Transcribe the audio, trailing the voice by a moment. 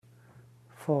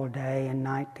full day and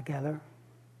night together.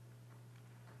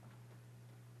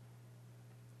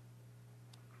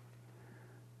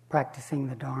 Practicing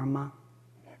the Dharma.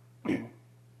 Can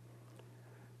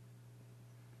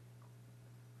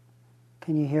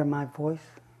you hear my voice?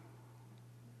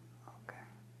 Okay.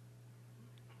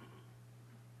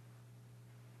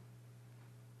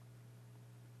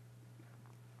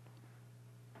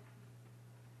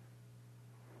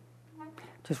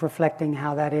 Just reflecting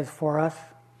how that is for us.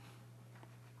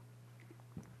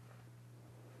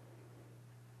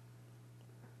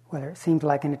 Whether it seems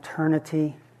like an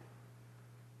eternity.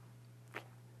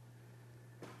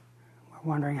 We're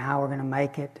wondering how we're going to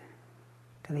make it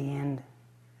to the end.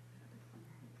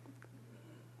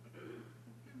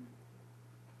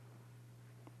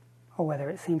 Or whether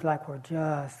it seems like we're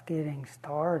just getting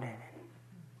started.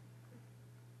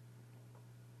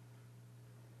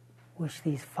 Wish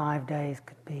these 5 days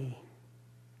could be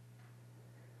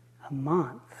a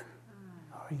month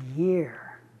or a year.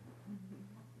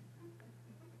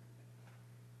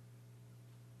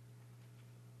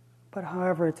 But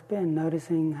however it's been,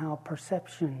 noticing how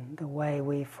perception, the way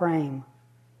we frame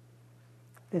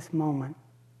this moment,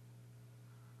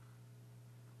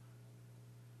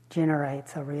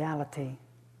 generates a reality.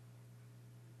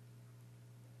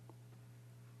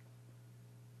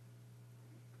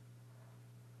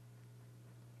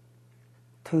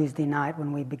 Tuesday night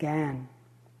when we began,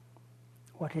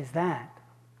 what is that?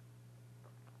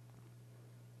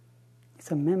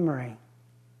 It's a memory.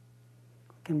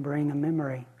 We can bring a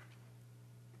memory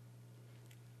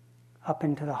up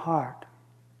into the heart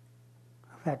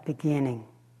of that beginning.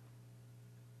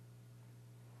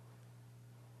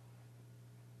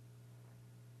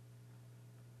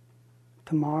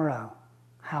 Tomorrow,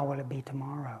 how will it be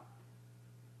tomorrow?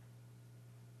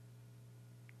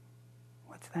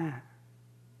 What's that?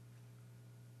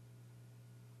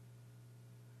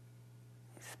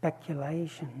 It's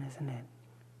speculation, isn't it?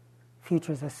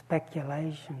 Future's a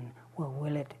speculation.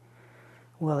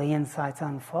 Will the insights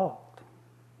unfold?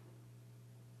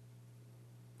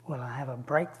 Will I have a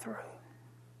breakthrough?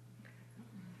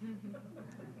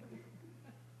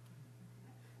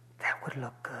 That would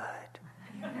look good.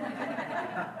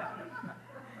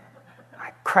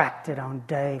 I cracked it on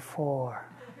day 4.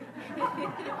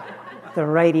 The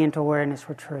Radiant Awareness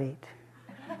Retreat.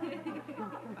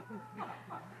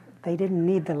 They didn't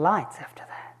need the lights after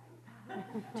that.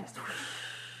 Just whoosh.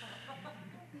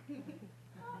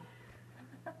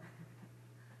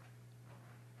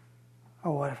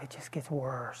 Or what if it just gets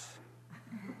worse?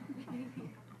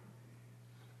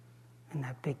 And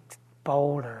that big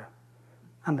boulder,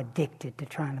 I'm addicted to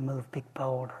trying to move big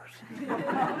boulders.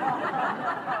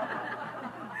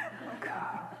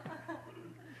 God.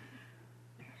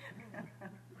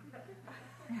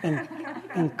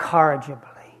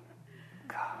 Incorrigibly.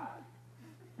 God.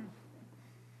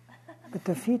 But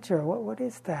the future, what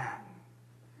is that?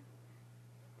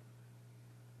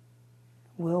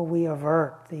 Will we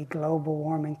avert the global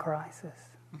warming crisis?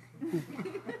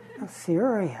 No,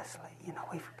 seriously,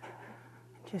 we've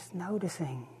just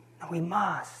noticing. No, we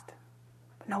must.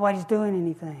 But nobody's doing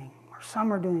anything. Or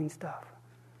some are doing stuff.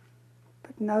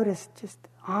 But notice just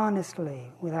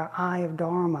honestly, with our eye of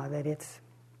Dharma, that it's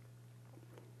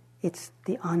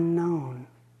the unknown.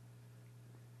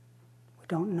 We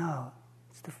don't know.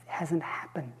 It hasn't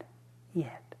happened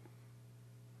yet.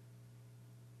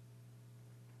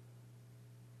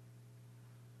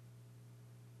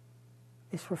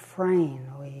 This refrain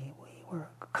we were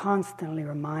constantly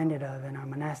reminded of in our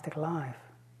monastic life.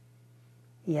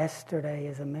 Yesterday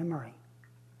is a memory.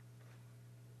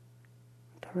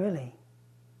 To really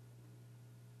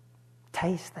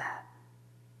taste that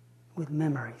with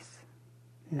memories.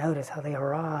 Notice how they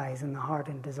arise in the heart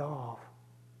and dissolve.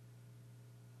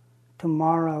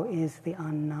 Tomorrow is the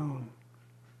unknown.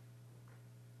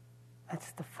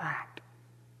 That's the fact.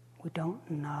 We don't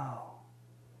know.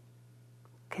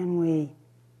 Can we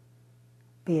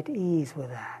be at ease with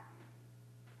that?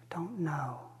 Don't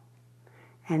know.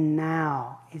 And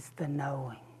now is the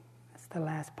knowing. That's the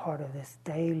last part of this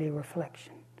daily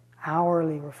reflection,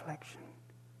 hourly reflection.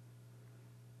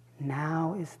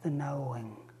 Now is the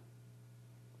knowing.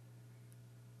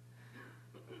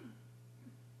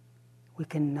 We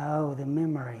can know the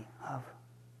memory of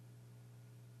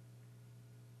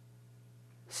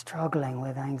struggling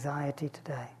with anxiety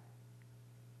today.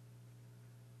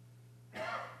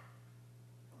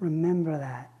 Remember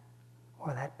that,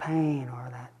 or that pain, or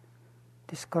that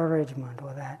discouragement,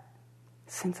 or that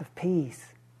sense of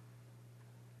peace.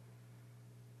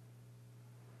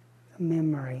 The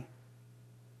memory.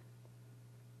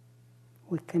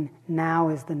 Now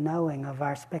is the knowing of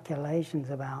our speculations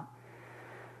about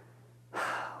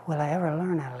will I ever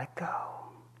learn how to let go?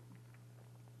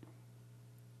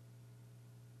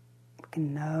 We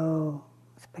can know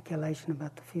speculation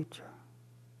about the future.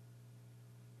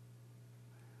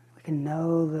 We can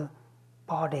know the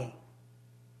body,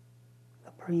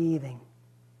 the breathing,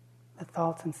 the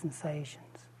thoughts and sensations.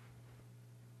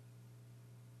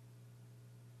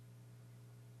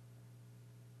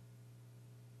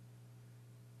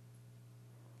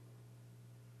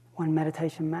 One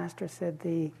meditation master said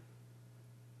that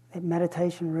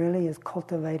meditation really is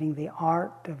cultivating the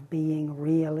art of being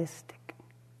realistic.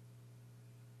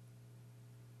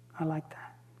 I like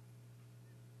that.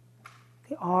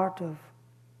 The art of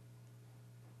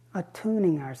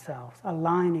attuning ourselves,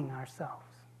 aligning ourselves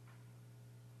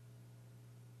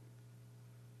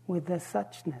with the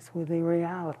suchness, with the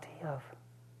reality of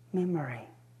memory,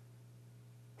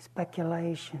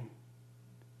 speculation,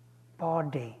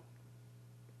 body,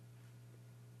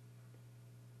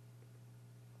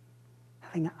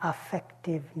 having an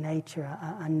affective nature,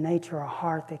 a nature, a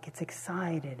heart that gets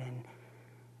excited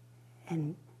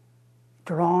and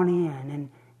drawn in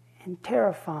and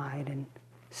terrified and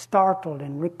startled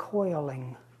and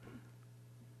recoiling,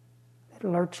 that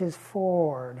lurches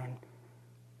forward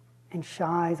and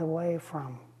shies away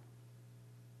from.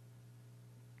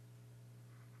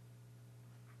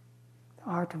 The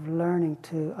art of learning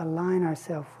to align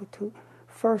ourselves, to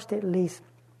first at least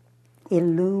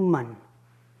illumine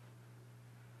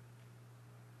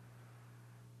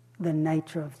the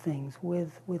nature of things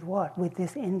with what? With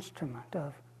this instrument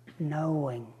of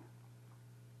knowing.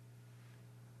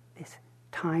 This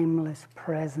timeless,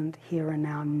 present, here and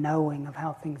now knowing of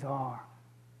how things are.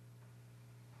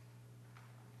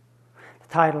 The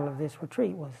title of this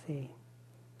retreat was the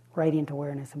Radiant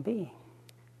Awareness of Being.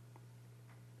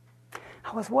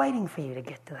 I was waiting for you to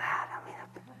get to that.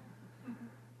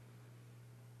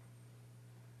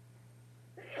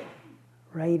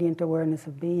 Radiant Awareness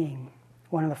of Being.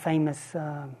 One of the famous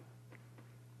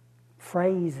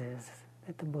phrases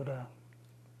that the Buddha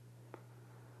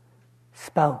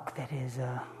spoke that is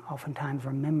oftentimes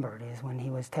remembered is when he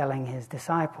was telling his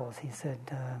disciples, he said,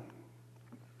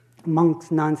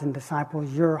 monks, nuns, and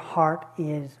disciples, your heart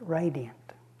is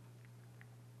radiant.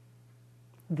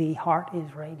 The heart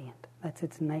is radiant. That's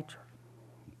its nature.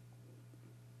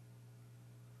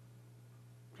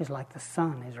 Just like the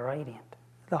sun is radiant,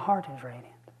 the heart is radiant.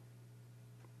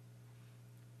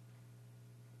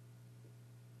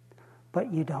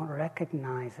 But you don't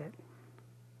recognize it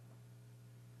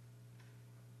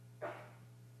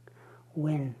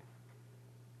when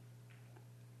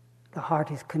the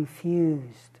heart is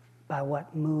confused by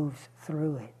what moves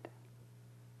through it.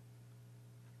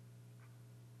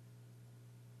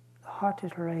 The heart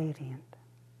is radiant.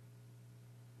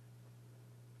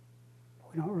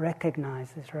 We don't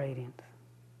recognize this radiance.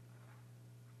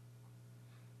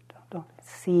 Don't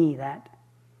see that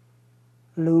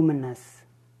luminous,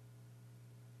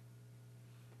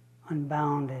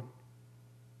 unbounded,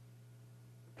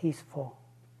 peaceful,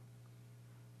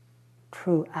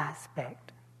 true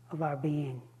aspect of our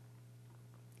being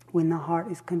when the heart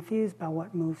is confused by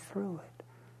what moves through it.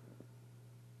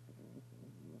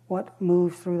 What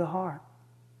moves through the heart?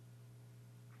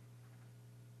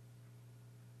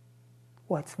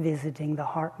 What's visiting the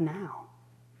heart now?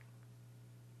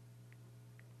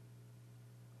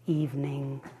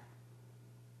 Evening,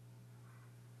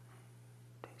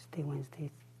 Tuesday,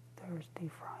 Wednesday, Thursday,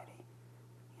 Friday,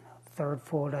 third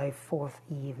full day, fourth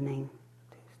evening,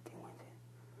 Tuesday, Wednesday,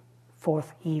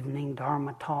 fourth evening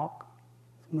Dharma talk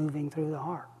is moving through the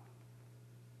heart.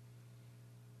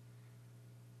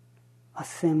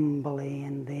 Assembly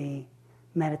in the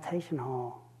meditation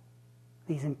hall.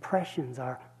 These impressions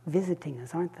are visiting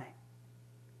us, aren't they?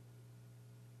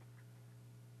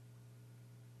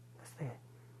 It's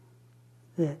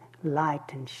the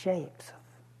light and shapes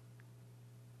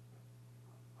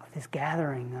of this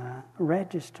gathering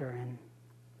register and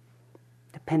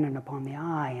dependent upon the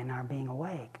eye and our being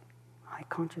awake, eye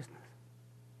consciousness.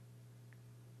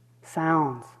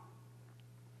 Sounds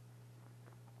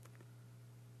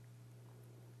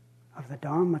of the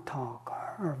Dharma talk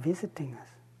are visiting us.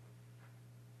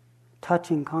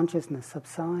 Touching consciousness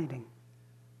subsiding.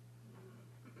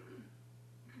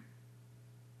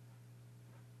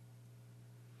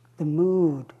 The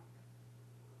mood,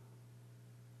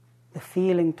 the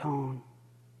feeling tone,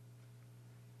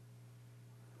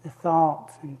 the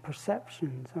thoughts and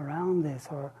perceptions around this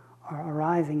are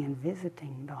arising and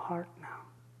visiting the heart now.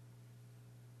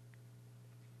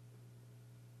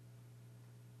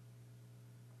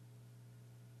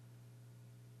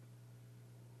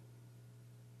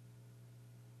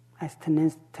 As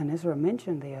Kittisaro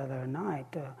mentioned the other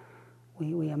night,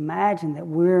 we imagine that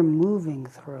we're moving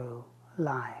through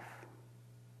life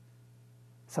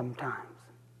sometimes.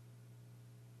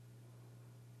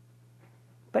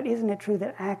 But isn't it true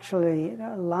that actually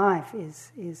life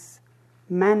is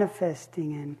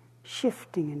manifesting and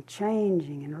shifting and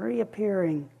changing and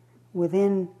reappearing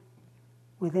within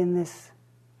this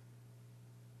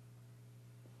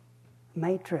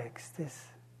matrix, this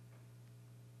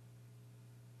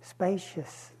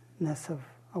spaciousness of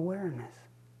awareness?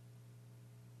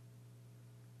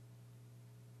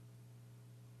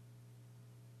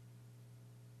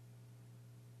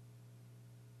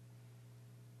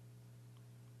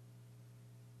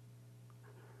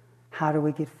 How do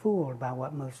we get fooled by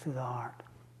what moves through the heart?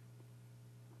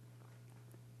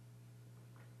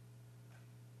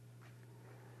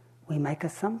 We make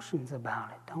assumptions about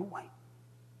it, don't we?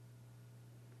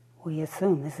 We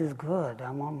assume this is good, I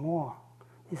want more.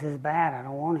 This is bad, I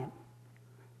don't want it.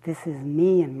 This is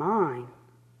me and mine.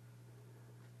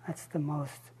 That's the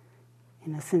most,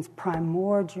 in a sense,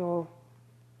 primordial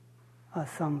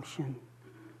assumption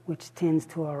which tends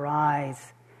to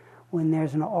arise when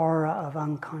there's an aura of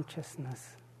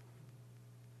unconsciousness.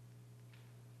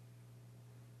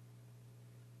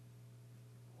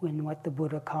 When what the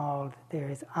Buddha called there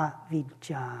is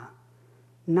avijja,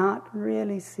 not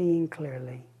really seeing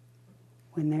clearly.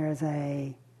 When there's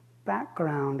a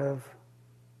background of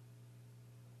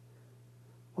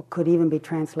what could even be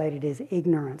translated as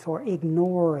ignorance or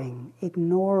ignoring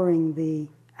the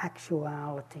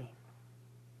actuality.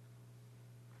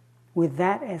 With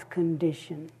that as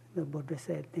condition, the Buddha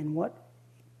said, then what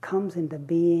comes into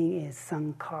being is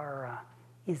sankhara,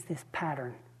 is this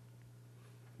pattern.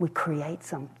 We create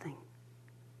something.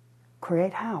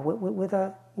 Create how? With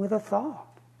a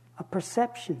thought, a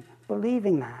perception,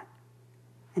 believing that.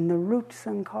 And the root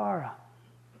sankhara.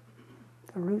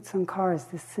 The root sankhara is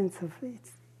this sense of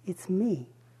it's me.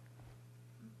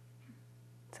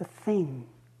 It's a thing,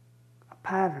 a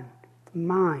pattern, it's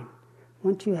mine.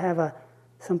 Once you have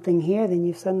something here, then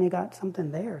you've suddenly got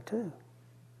something there too.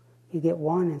 You get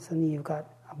one and suddenly you've got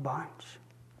a bunch.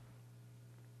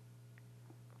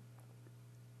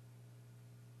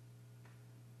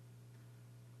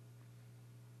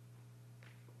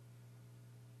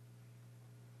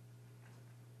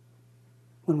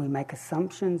 When we make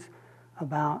assumptions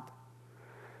about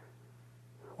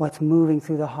what's moving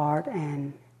through the heart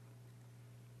and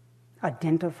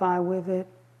identify with it,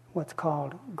 what's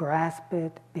called grasp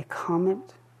it, become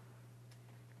it.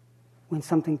 When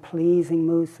something pleasing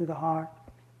moves through the heart,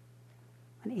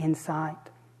 an insight,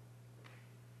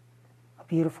 a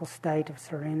beautiful state of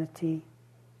serenity.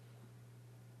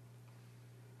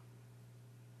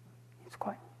 It's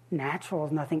quite natural,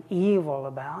 there's nothing evil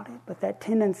about it, but that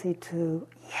tendency to,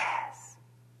 yes,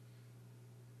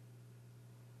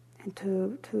 and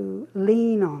to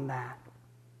lean on that,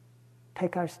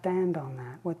 take our stand on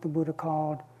that, what the Buddha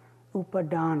called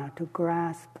upadana, to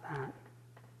grasp that,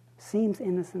 seems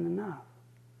innocent enough.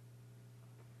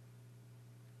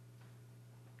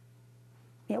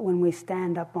 Yet when we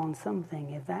stand up on something,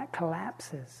 if that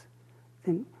collapses,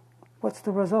 then what's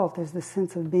the result? There's this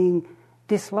sense of being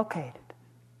dislocated,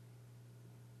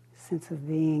 sense of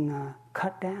being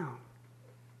cut down.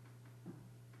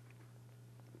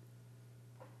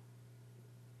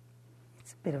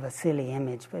 It's a bit of a silly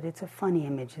image, but it's a funny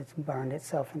image that's burned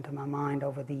itself into my mind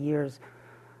over the years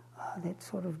that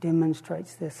sort of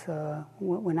demonstrates this.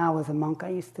 When I was a monk, I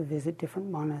used to visit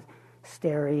different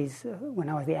monasteries when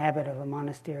I was the abbot of a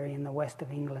monastery in the west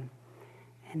of England.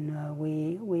 And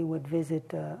we would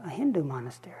visit a Hindu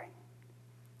monastery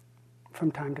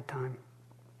from time to time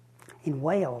in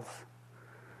Wales.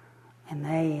 And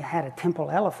they had a temple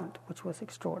elephant, which was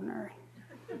extraordinary.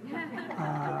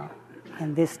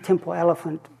 And this temple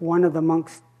elephant, one of the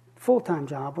monks' full-time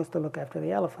job was to look after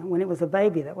the elephant. When it was a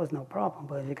baby, that was no problem,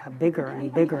 but it got bigger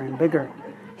and bigger and bigger.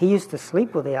 He used to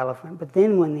sleep with the elephant, but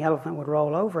then when the elephant would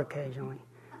roll over occasionally,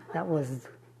 that was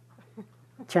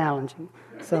challenging.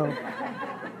 So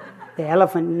the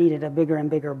elephant needed a bigger and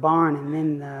bigger barn, and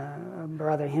then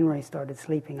Brother Henry started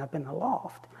sleeping up in the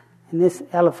loft. And this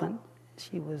elephant,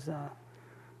 she was a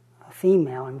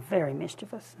female and very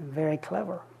mischievous and very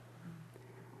clever.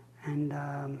 And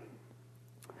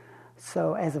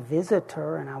so as a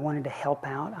visitor, and I wanted to help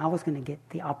out, I was going to get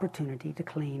the opportunity to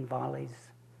clean Vali's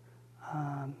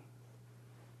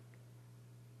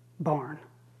barn,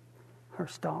 her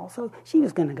stall. So she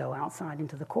was going to go outside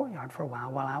into the courtyard for a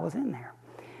while I was in there.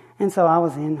 And so I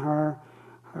was in her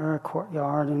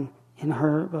courtyard and in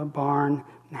her barn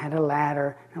and had a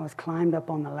ladder. And I was climbed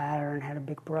up on the ladder and had a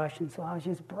big brush, and so I was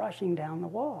just brushing down the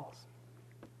walls.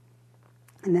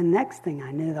 And then next thing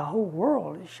I knew, the whole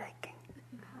world is shaking.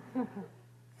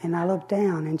 And I looked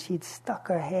down, and she'd stuck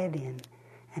her head in,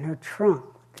 and her trunk,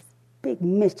 this big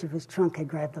mischievous trunk, had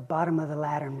grabbed the bottom of the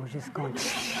ladder and was just going...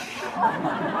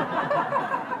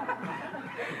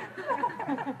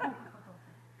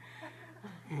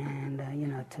 And,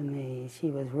 to me, she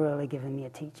was really giving me a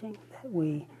teaching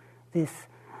that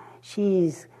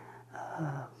she's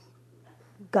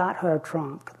got her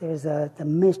trunk. There's the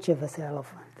mischievous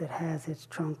elephant that has its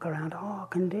trunk around all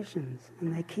conditions,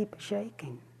 and they keep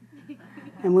shaking.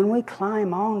 And when we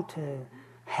climb onto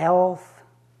health,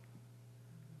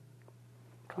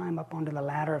 climb up onto the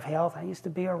ladder of health, I used to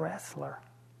be a wrestler.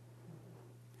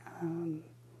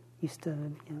 Used to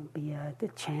be the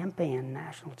champion,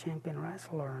 national champion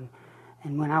wrestler.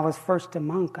 And when I was first a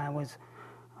monk, I was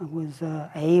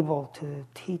able to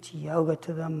teach yoga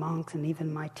to the monks, and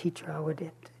even my teacher, I would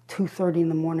at 2:30 in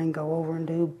the morning go over and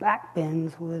do back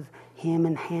bends with him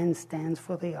and handstands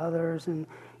for the others and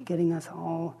getting us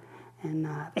all. And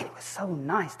it was so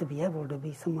nice to be able to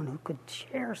be someone who could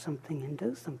share something and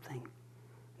do something.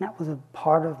 And that was a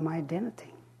part of my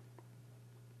identity.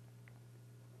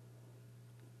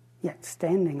 Yet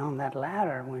standing on that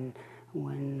ladder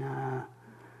when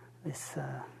this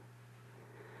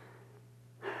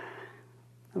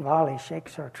Vali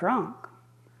shakes her trunk,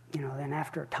 then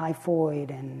after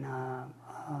typhoid and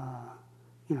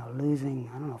losing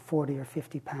 40 or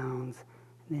 50 pounds,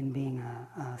 and then being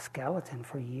a skeleton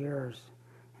for years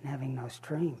and having no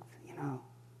strength,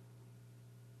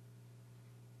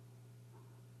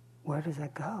 where does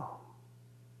that go?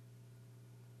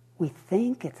 We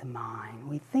think it's mine.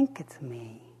 We think it's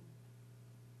me.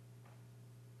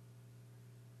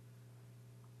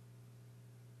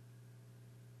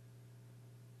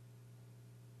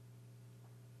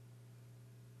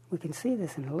 We can see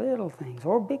this in little things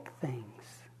or big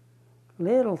things.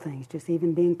 Little things, just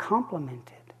even being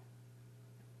complimented.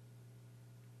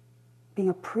 Being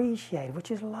appreciated, which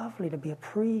is lovely to be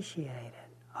appreciated.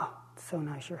 Oh, it's so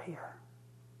nice you're here.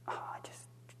 Oh,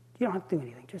 you don't have to do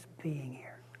anything, just being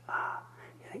here.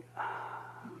 You think,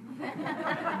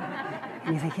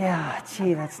 and you think, yeah,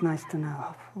 gee, that's nice to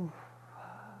know.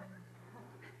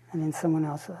 And then someone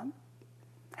else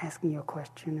asking you a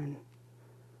question, and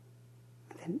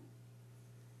then,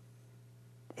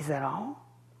 is that all?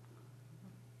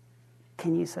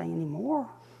 Can you say any more?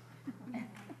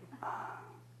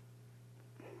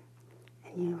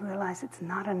 And you realize it's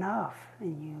not enough,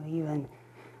 and you even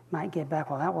might get back,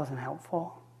 well, that wasn't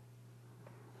helpful.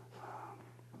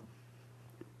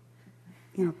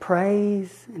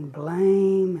 Praise and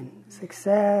blame and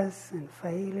success and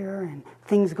failure and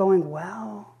things going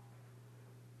well.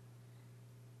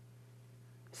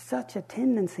 Such a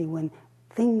tendency when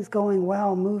things going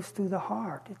well moves through the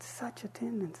heart. It's such a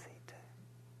tendency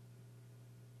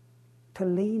to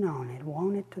lean on it,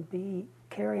 want it to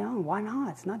carry on. Why not?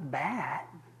 It's not bad.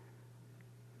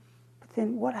 But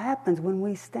then what happens when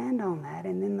we stand on that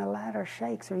and then the ladder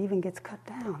shakes or even gets cut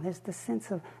down? There's the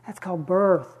sense of, that's called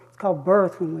birth. It's called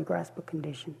birth when we grasp a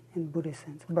condition in Buddhist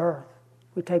sense. Birth.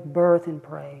 We take birth in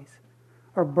praise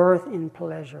or birth in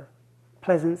pleasure,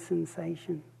 pleasant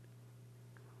sensation.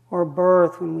 Or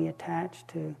birth when we attach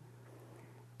to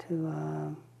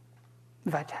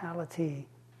vitality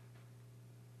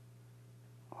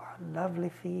or a lovely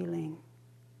feeling.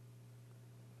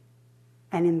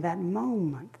 And in that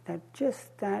moment, that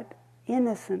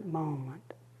innocent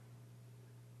moment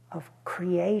of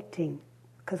creating,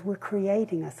 because we're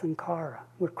creating a sankhara,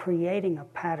 we're creating a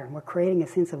pattern, we're creating a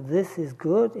sense of this is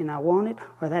good and I want it,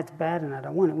 or that's bad and I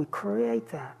don't want it. We create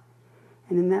that.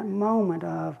 And in that moment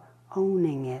of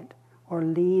owning it, or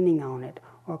leaning on it,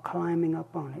 or climbing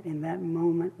up on it, in that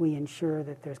moment we ensure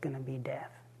that there's going to be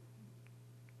death.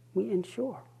 We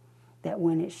ensure that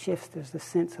when it shifts, there's the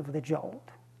sense of the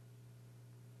jolt.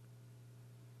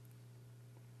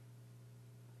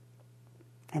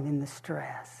 And then the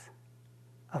stress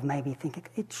of maybe thinking,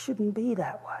 it shouldn't be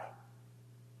that way.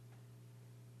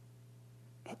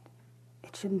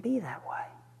 It shouldn't be that way.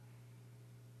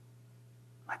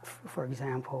 Like, for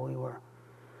example, we were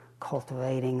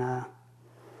cultivating the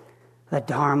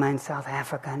Dharma in South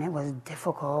Africa, and it was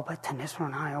difficult, but Tanisra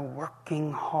and I are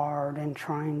working hard and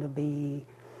trying to be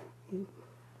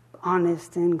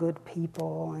honest and good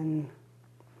people and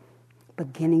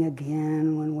beginning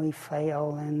again when we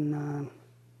fail and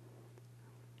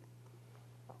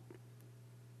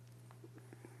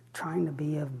trying to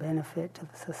be of benefit to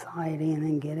the society, and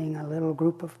then getting a little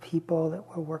group of people that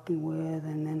we're working with,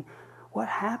 and then what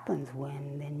happens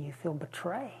when then you feel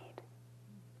betrayed?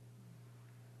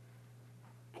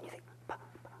 And you think,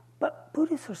 but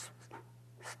Buddhists are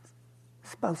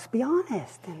supposed to be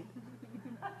honest,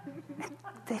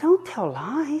 They don't tell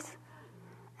lies.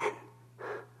 And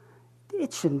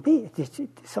it shouldn't be.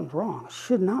 Something's wrong. It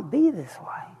should not be this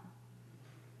way.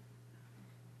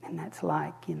 And that's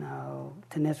like,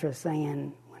 Kittisaro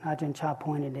saying, when Ajahn Chah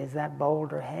pointed, is that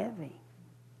boulder heavy?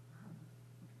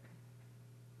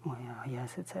 Well,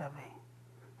 yes, it's heavy.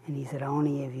 And he said,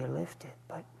 only if you lift it.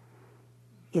 But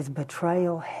is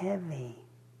betrayal heavy?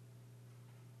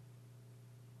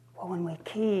 Well, when we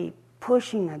keep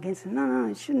pushing against it, no,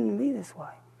 it shouldn't be this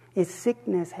way. Is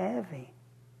sickness heavy?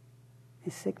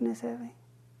 Is sickness heavy?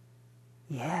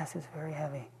 Yes, it's very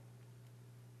heavy.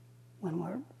 When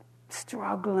we're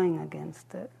struggling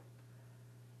against it,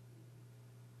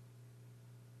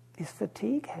 is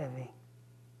fatigue heavy?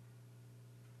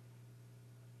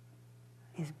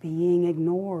 Is being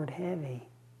ignored heavy?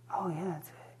 Oh, yeah, it's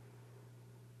heavy.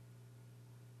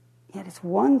 Yet it's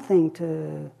one thing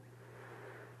to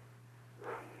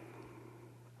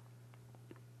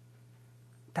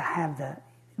have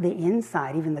the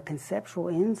insight, even the conceptual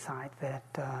insight that,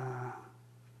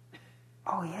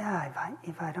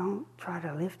 if I don't try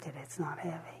to lift it, it's not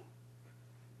heavy.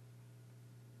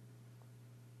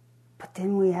 But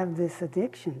then we have this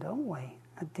addiction, don't we?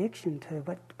 Addiction to,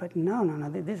 but no,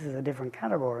 this is a different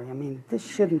category. I mean,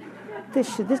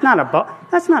 that's not a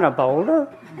boulder.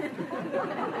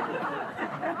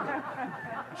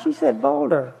 She said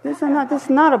boulder. This is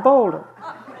not a boulder.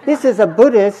 This is a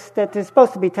Buddhist that is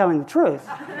supposed to be telling the truth.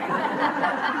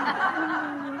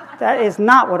 That is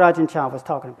not what Ajahn Chah was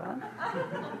talking about.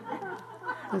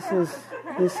 This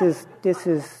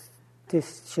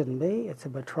shouldn't be. It's a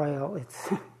betrayal.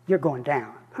 You're going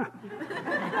down.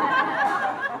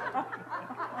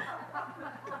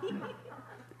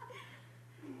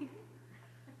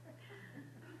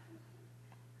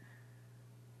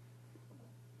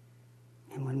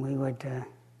 And when we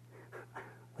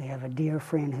have a dear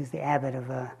friend who's the abbot of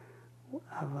a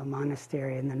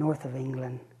monastery in the north of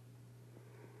England.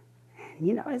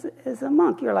 And, as a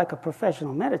monk, you're like a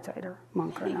professional meditator,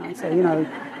 monk or not. So,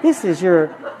 this is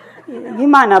you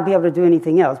might not be able to do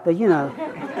anything else, but, you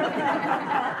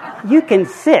can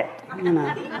sit,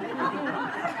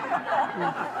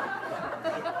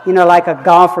 like a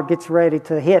golfer gets ready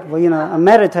to hit. Well, a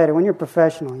meditator, when you're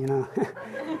professional,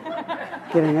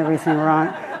 getting everything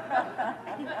right.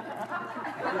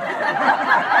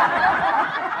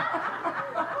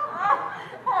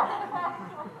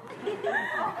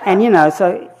 And,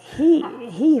 so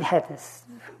he had this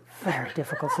very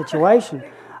difficult situation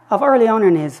of early on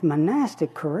in his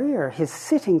monastic career, his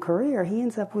sitting career, he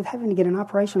ends up with having to get an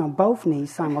operation on both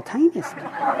knees simultaneously.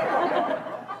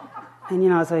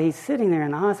 And, so he's sitting there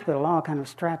in the hospital all kind of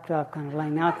strapped up, kind of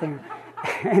laying out there.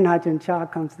 And Ajahn Chah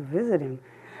comes to visit him.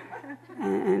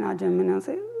 And Ajahn Minna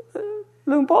says,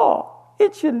 Luang Por,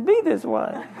 it shouldn't be this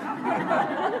way.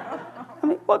 I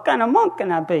mean, what kind of monk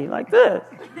can I be like this?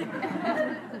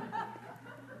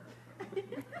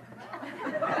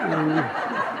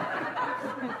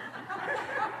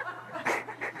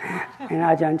 And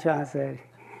Ajahn Chah said,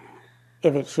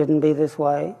 if it shouldn't be this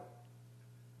way,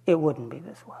 it wouldn't be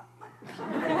this way.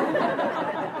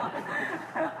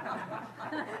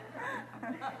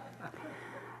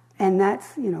 And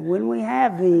that's, when we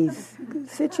have these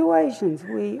situations,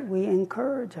 we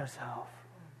encourage ourselves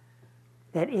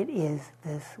that it is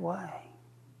this way.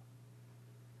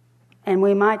 And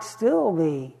we might still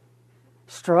be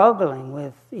struggling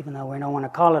with, even though we don't want to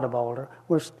call it a boulder,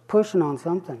 we're pushing on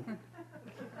something.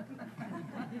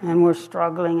 And we're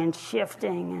struggling and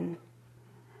shifting. And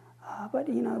but,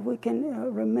 if we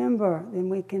can remember, then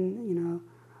we can,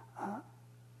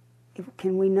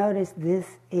 can we notice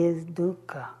this is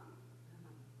dukkha.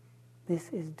 This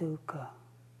is dukkha.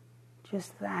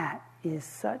 Just that is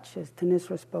such, as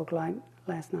Kittisaro spoke like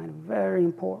last night, very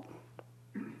important.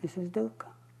 This is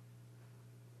dukkha.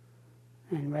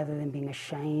 And rather than being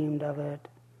ashamed of it,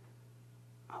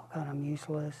 oh God, I'm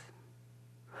useless.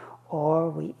 Or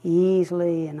we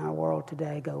easily, in our world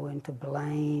today, go into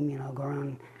blame, go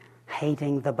around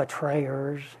hating the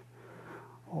betrayers,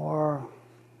 or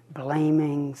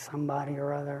blaming somebody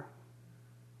or other.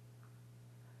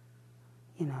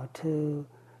 To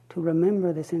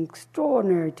remember this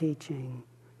extraordinary teaching.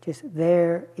 Just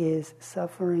there is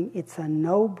suffering. It's a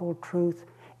noble truth.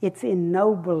 It's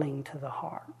ennobling to the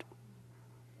heart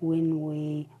when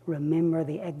we remember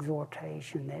the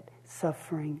exhortation that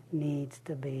suffering needs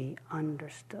to be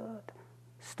understood,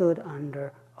 stood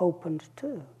under, opened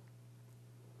to.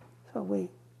 So we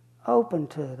open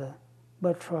to the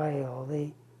betrayal,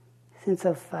 the sense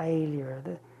of failure,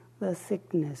 the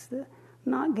sickness, the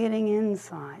not getting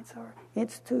insights, or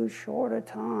it's too short a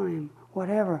time,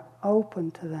 whatever,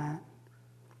 open to that.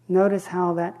 Notice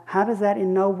how does that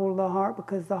ennoble the heart?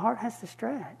 Because the heart has to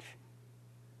stretch.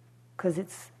 Because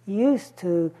it's used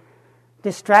to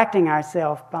distracting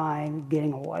ourselves by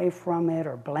getting away from it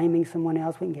or blaming someone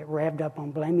else. We can get revved up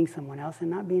on blaming someone else and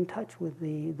not be in touch with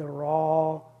the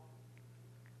raw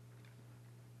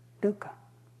dukkha.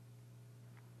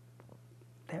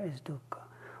 There is dukkha.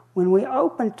 When we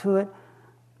open to it,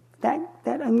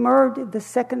 the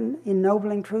second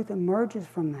ennobling truth emerges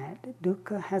from that.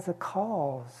 Dukkha has a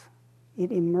cause.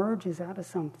 It emerges out of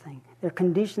something. There are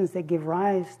conditions that give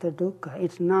rise to dukkha.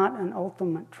 It's not an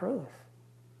ultimate truth.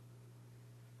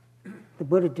 The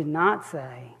Buddha did not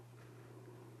say,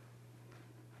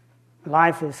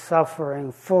 life is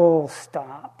suffering, full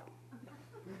stop.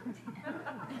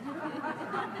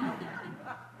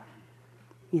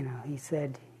 He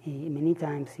said, many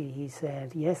times he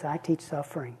said, yes, I teach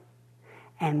suffering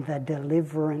and the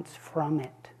deliverance from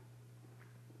it.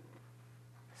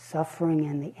 Suffering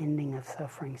and the ending of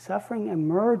suffering. Suffering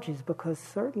emerges because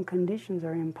certain conditions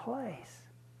are in place.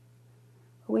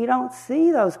 We don't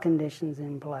see those conditions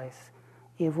in place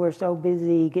if we're so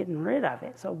busy getting rid of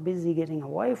it, so busy getting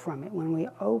away from it. When we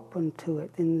open to it,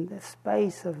 in the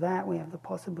space of that, we have the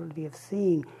possibility of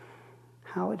seeing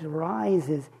how it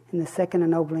arises. And the second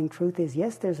ennobling truth is,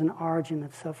 yes, there's an origin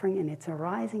of suffering, and it's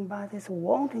arising by this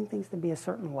wanting things to be a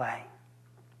certain way.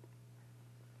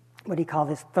 What do you call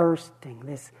this? Thirsting,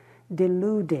 this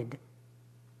deluded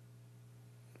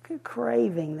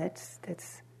craving that's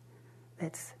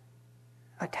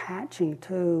attaching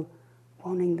to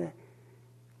wanting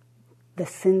the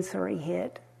sensory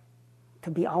hit to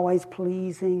be always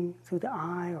pleasing through the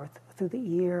eye or through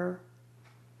the ear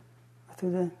or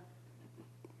through the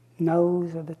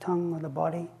nose or the tongue or the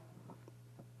body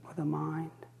or the mind.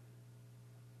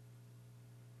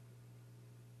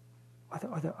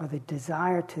 Or the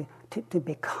desire to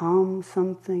become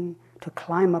something, to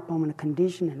climb up on a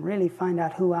condition and really find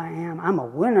out who I am. I'm a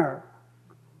winner.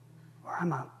 Or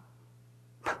I'm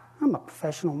a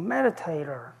professional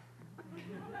meditator.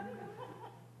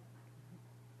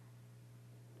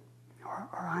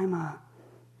 Or I'm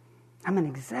an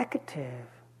executive.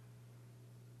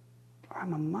 Or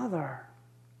I'm a mother.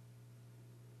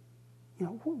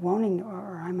 Wanting,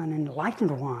 or I'm an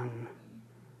enlightened one.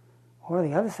 Or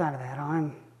the other side of that,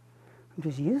 I'm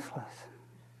just useless.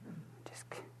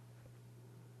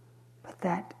 But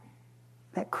that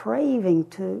craving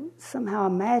to somehow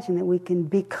imagine that we can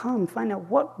become, find out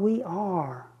what we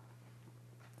are,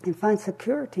 and find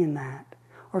security in that,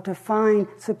 or to find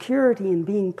security in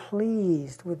being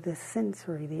pleased with the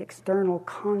sensory, the external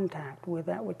contact with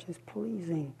that which is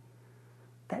pleasing.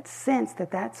 That sense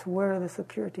that that's where the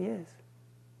security is.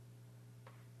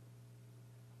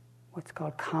 What's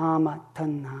called kama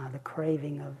tanha, the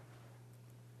craving of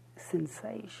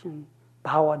sensation.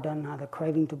 Bhava tanha, the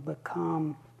craving to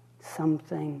become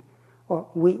something. Or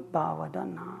vibhava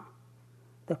tanha,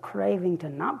 the craving to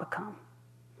not become.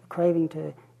 The craving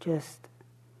to just,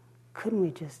 couldn't we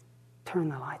just turn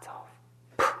the lights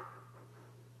off?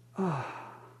 Oh.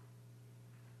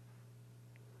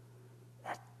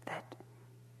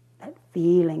 That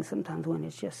feeling sometimes when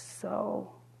it's just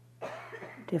so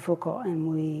difficult, and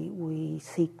we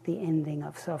seek the ending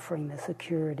of suffering, the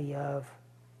security of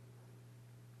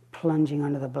plunging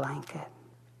under the blanket,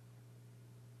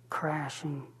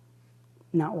 crashing,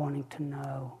 not wanting to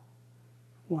know,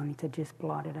 wanting to just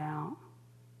blot it out.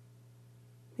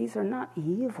 These are not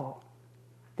evil.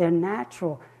 They're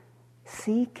natural.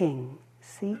 Seeking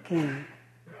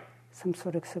some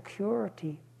sort of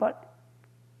security. But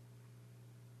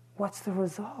what's the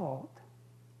result?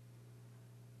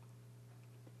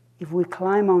 If we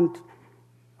climb on,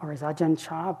 or as Ajahn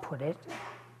Chah put it,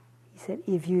 he said,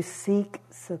 if you seek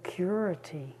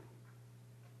security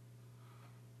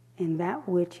in that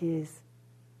which is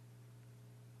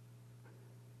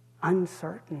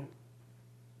uncertain,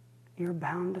 you're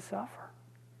bound to suffer.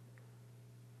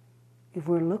 If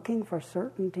we're looking for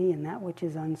certainty in that which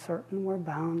is uncertain, we're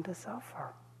bound to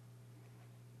suffer.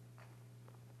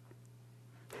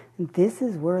 And this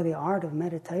is where the art of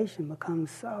meditation becomes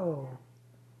so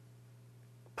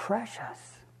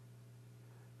precious.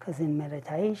 Because in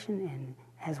meditation, and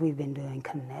as we've been doing,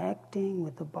 connecting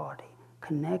with the body,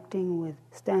 connecting with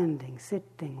standing,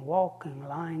 sitting, walking,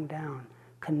 lying down,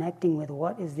 connecting with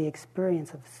what is the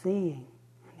experience of seeing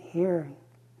and hearing,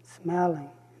 and smelling,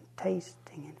 and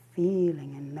tasting, and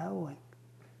feeling, and knowing.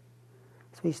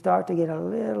 So we start to get a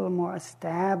little more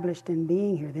established in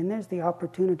being here. Then there's the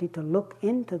opportunity to look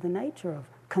into the nature of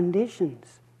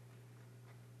conditions,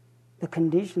 the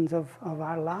conditions of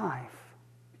our life.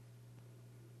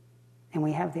 And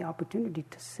we have the opportunity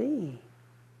to see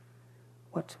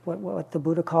what the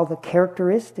Buddha called the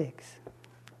characteristics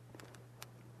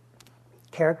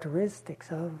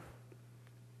of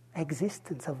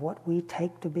existence, of what we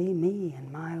take to be me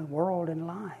and my world and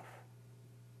life.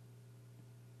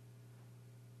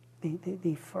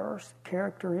 The first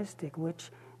characteristic, which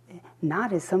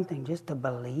not is something just to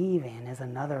believe in, as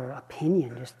another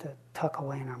opinion just to tuck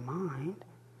away in our mind,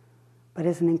 but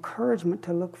as an encouragement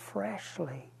to look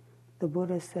freshly. The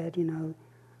Buddha said,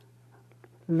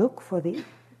 look for the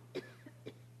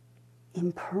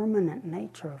impermanent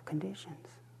nature of conditions.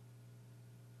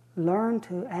 Learn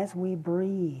to, as we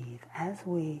breathe, as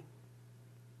we're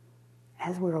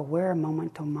aware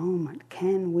moment to moment,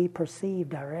 can we perceive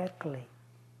directly?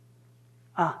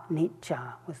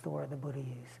 Anicca was the word the Buddha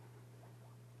used.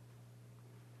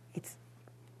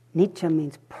 Anicca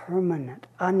means permanent.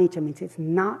 Anicca means it's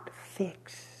not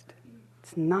fixed.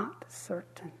 It's not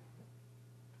certain.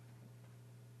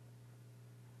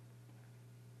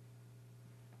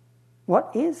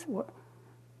 What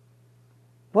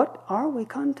are we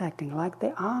contacting? Like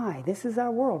the eye. This is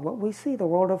our world. What we see, the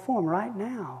world of form right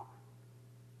now.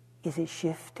 Is it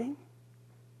shifting?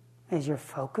 As your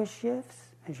focus shifts?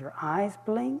 As your eyes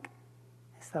blink?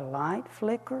 As the light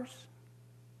flickers?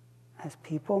 As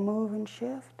people move and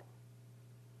shift?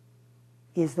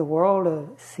 Is the world of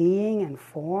seeing and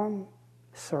form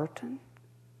certain?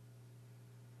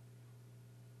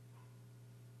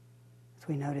 So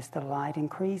we notice the light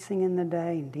increasing in the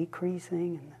day and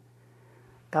decreasing, and the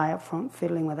guy up front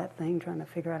fiddling with that thing, trying to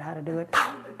figure out how to do it.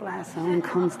 Blast on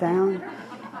comes down.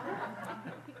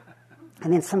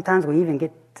 And then sometimes we even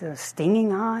get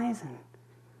stinging eyes, and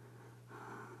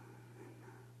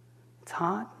it's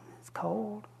hot, it's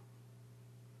cold.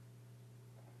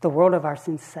 The world of our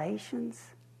sensations,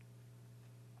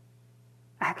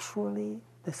 actually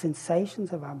the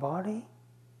sensations of our body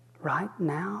right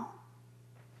now.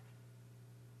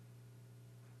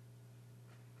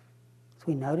 So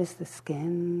we notice the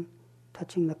skin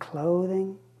touching the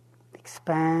clothing, the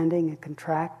expanding and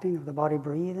contracting of the body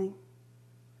breathing,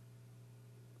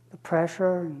 the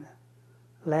pressure in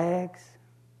the legs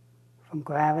from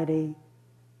gravity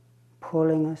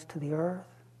pulling us to the earth,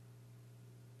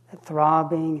 the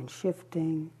throbbing and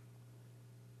shifting.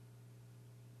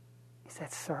 Is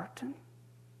that certain?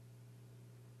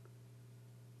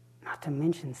 Not to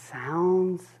mention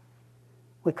sounds.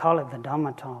 We call it the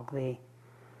Dhamma talk, the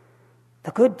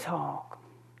good talk.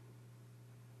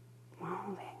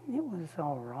 Well, it was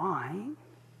all right.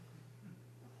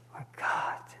 Or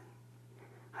God,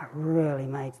 I really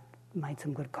made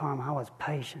some good karma. I was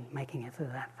patient making it through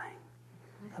that thing.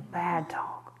 The bad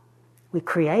talk. We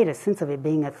create a sense of it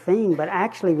being a thing, but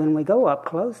actually when we go up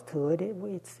close to it,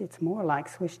 it's more like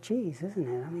Swiss cheese, isn't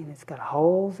it? I mean, it's got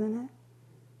holes in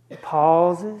it,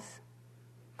 pauses,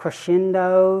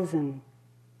 crescendos, and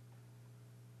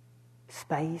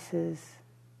spaces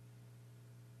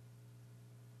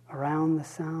around the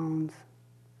sounds.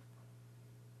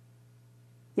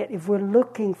 Yet if we're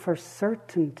looking for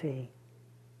certainty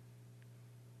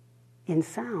in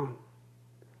sound,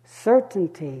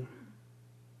 certainty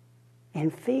in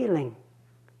feeling,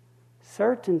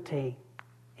 certainty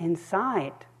in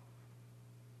sight,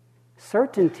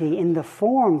 certainty in the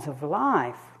forms of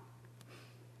life,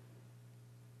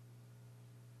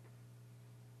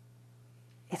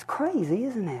 it's crazy,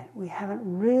 isn't it? We haven't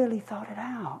really thought it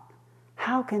out.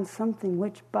 How can something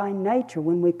which by nature,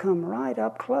 when we come right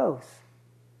up close,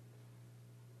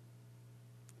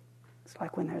 it's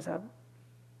like when there's a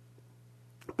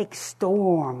big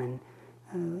storm, and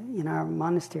in our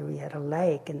monastery we had a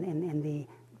lake, and the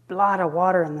lot of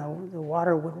water, and the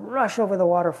water would rush over the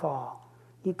waterfall.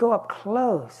 You go up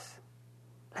close.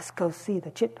 Let's go see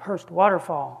the Chithurst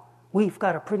waterfall. We've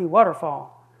got a pretty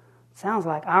waterfall. It sounds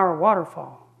like our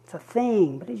waterfall. It's a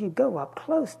thing, but as you go up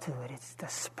close to it, it's the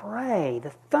spray,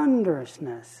 the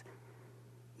thunderousness.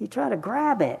 You try to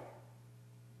grab it.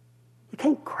 You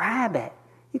can't grab it.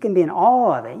 You can be in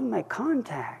awe of it. You make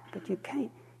contact, but you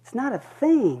can't. It's not a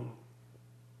thing.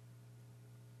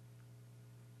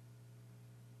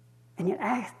 And yet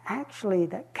actually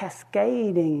that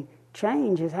cascading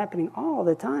change is happening all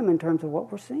the time in terms of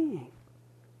what we're seeing,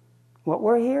 what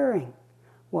we're hearing,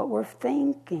 what we're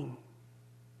thinking.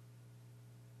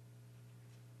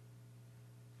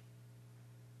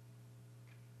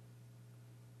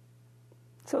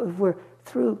 So if we're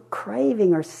through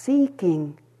craving or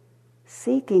seeking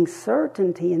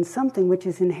certainty in something which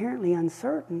is inherently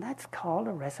uncertain, that's called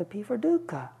a recipe for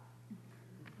dukkha.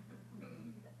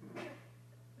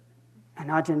 And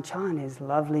Ajahn Chah, in his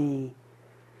lovely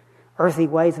earthy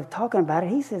ways of talking about it,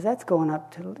 he says it's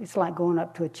like going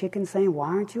up to a chicken saying, "Why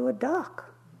aren't you a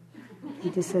duck?"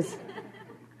 He just says,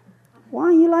 Why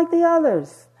aren't you like the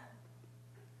others?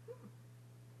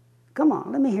 Come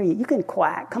on, let me hear you. You can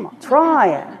quack. Come on, try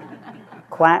it.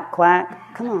 Quack,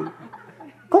 quack. Come on.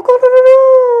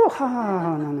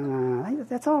 Oh, no.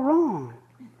 That's all wrong.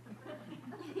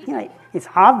 It's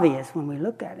obvious when we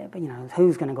look at it, but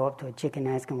who's going to go up to a chicken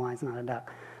asking why it's not a duck?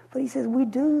 But he says we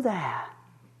do that.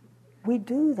 We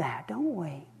do that, don't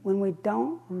we? When we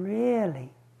don't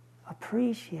really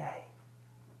appreciate.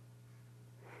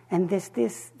 And this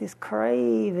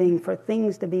craving for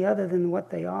things to be other than what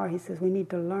they are, he says we need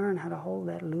to learn how to hold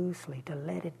that loosely, to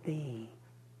let it be.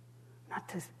 Not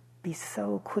to be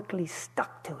so quickly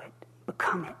stuck to it,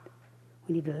 become it.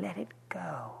 We need to let it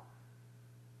go.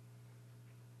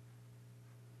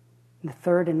 The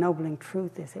third ennobling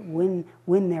truth is that when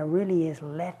there really is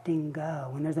letting go,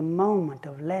 when there's a moment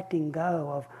of letting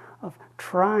go, of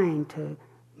trying to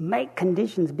make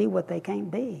conditions be what they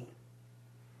can't be,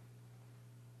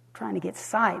 trying to get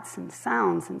sights and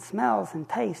sounds and smells and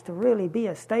tastes to really be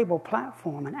a stable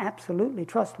platform, an absolutely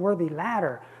trustworthy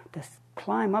ladder to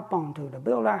climb up onto, to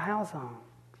build our house on,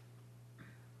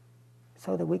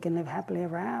 so that we can live happily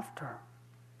ever after.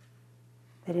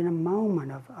 That in a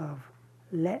moment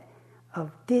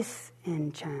of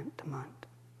disenchantment,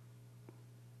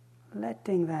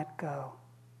 letting that go,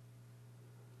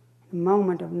 a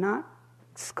moment of not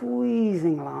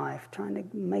squeezing life, trying to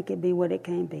make it be what it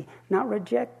can't be, not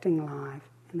rejecting life,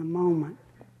 in a moment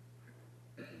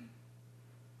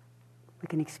we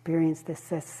can experience the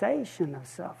cessation of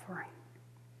suffering.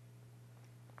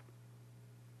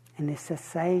 And this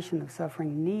cessation of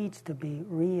suffering needs to be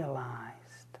realized.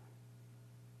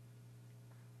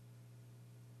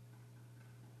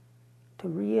 To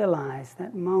realize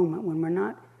that moment when we're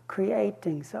not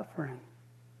creating suffering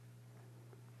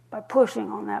by pushing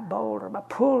on that boulder, by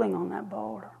pulling on that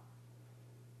boulder.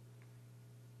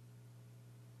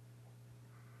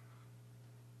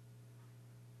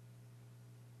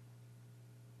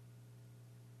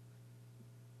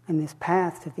 And this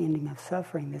path to the ending of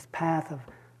suffering, this path of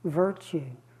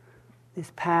virtue,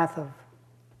 this path of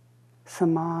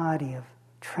samadhi, of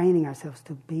training ourselves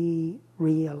to be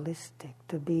realistic,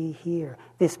 to be here,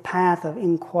 this path of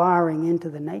inquiring into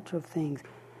the nature of things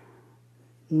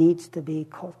needs to be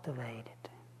cultivated.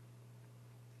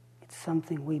 It's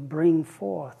something we bring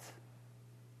forth.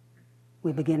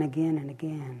 We begin again and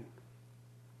again.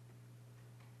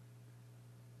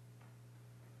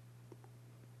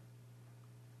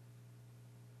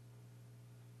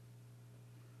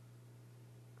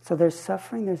 So there's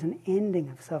suffering, there's an ending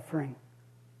of suffering.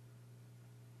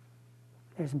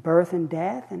 There's birth and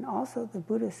death, and also the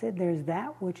Buddha said there's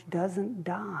that which doesn't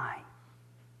die.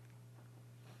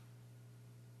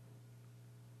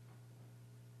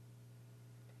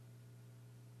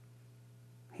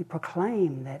 He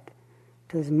proclaimed that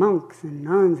to his monks and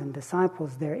nuns and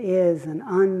disciples there is an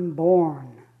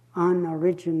unborn,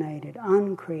 unoriginated,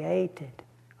 uncreated,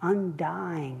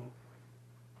 undying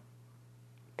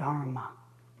Dharma.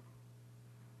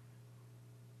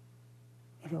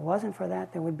 If it wasn't for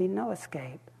that, there would be no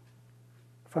escape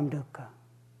from dukkha.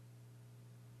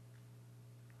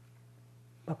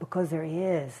 But because there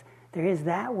is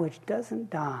that which doesn't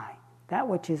die, that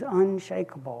which is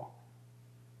unshakable.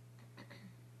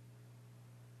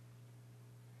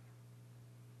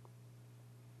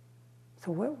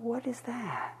 So what is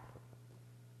that?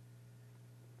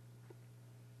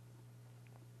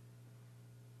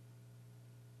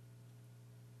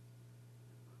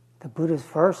 The Buddha's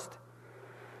first,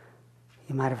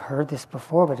 you might have heard this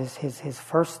before, but his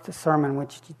first sermon,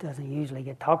 which doesn't usually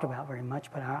get talked about very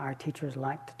much, but our teachers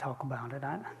like to talk about it.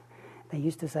 They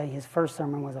used to say his first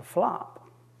sermon was a flop.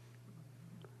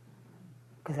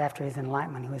 Because after his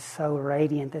enlightenment, he was so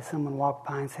radiant that someone walked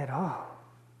by and said, "Oh,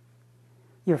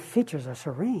 your features are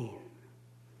serene.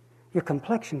 Your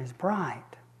complexion is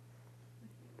bright.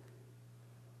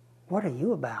 What are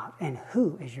you about? And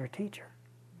who is your teacher?"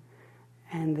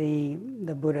 And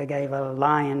the Buddha gave a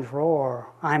lion's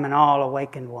roar. "I'm an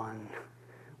all-awakened one.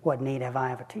 What need have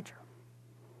I of a teacher?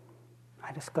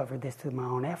 I discovered this through my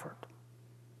own effort."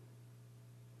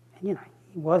 And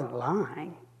he wasn't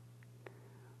lying.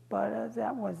 But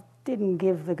didn't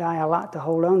give the guy a lot to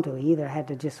hold on to. He either had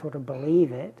to just sort of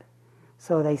believe it.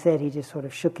 So they said he just sort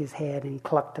of shook his head and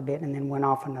clucked a bit and then went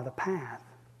off another path.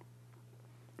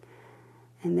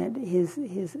 And that his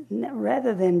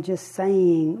rather than just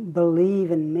saying,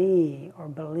 "Believe in me," or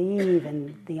 "Believe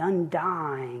in the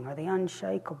undying," or the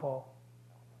unshakable,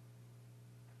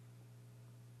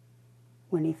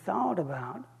 when he thought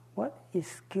about what is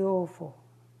skillful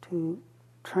to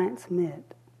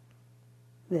transmit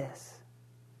this,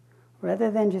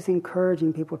 rather than just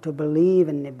encouraging people to believe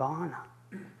in Nibbana,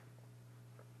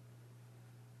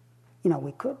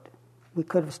 we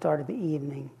could have started the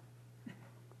evening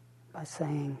by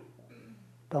saying,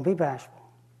 don't be bashful.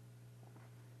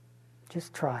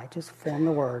 Just try, just form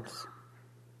the words.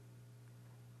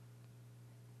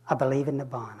 I believe in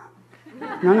Nibbana.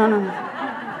 No.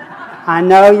 I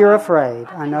know you're afraid.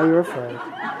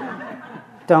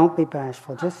 Don't be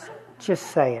bashful. Just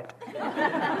say it.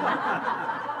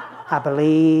 I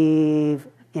believe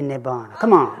in Nibbana.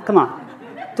 Come on.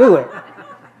 Do it.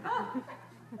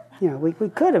 We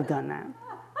could have done that.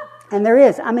 And there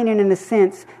is, in a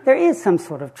sense, there is some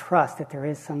sort of trust that there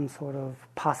is some sort of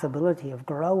possibility of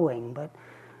growing, but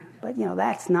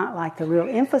that's not like the real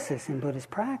emphasis in Buddhist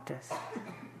practice.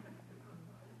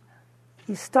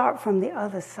 You start from the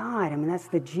other side. That's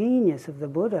the genius of the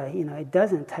Buddha. It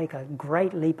doesn't take a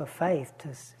great leap of faith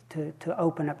to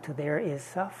open up to there is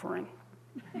suffering.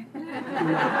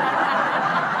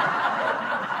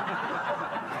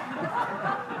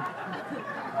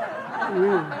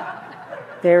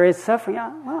 There is suffering.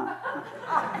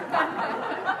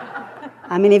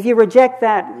 If you reject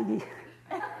that,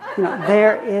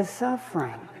 there is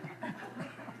suffering.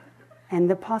 And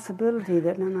the possibility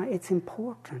that, it's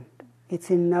important. It's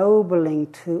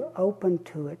ennobling to open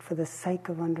to it for the sake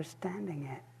of understanding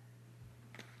it.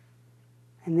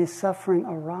 And this suffering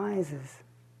arises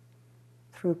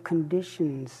through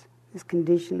conditions, this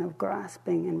condition of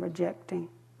grasping and rejecting.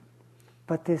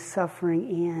 But this suffering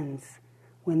ends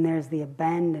when there's the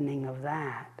abandoning of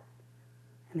that.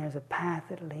 And there's a path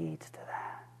that leads to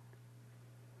that.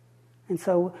 And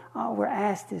so all we're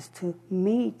asked is to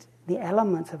meet the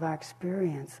elements of our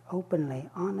experience openly,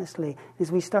 honestly,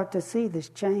 as we start to see this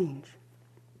change.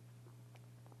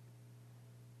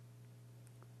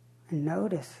 And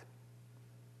notice.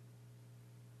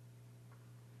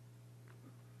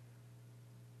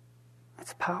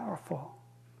 It's powerful.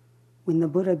 When the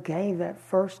Buddha gave that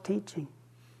first teaching,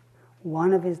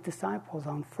 one of his disciples,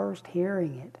 on first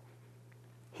hearing it,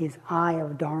 his eye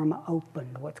of Dharma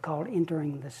opened, what's called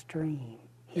entering the stream.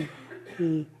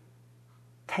 He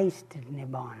tasted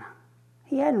Nibbana.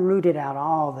 He hadn't rooted out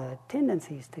all the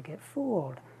tendencies to get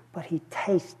fooled, but he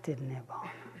tasted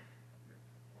Nibbana.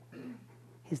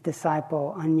 His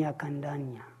disciple,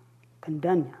 Kandanya.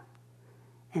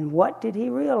 And what did he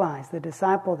realize? The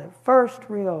disciple that first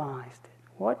realized it,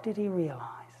 what did he realize?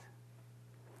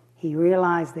 He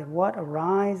realized that what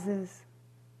arises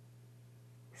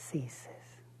ceases.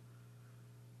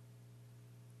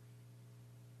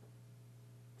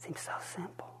 Seems so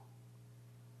simple.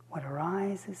 What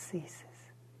arises ceases.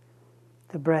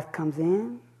 The breath comes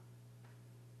in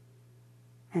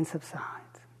and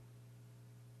subsides.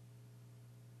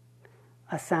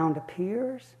 A sound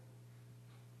appears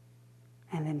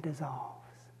and then dissolves.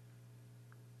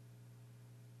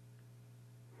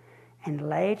 And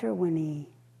later, when he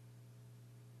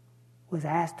was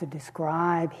asked to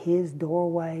describe his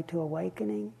doorway to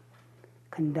awakening,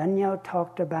 Kandanya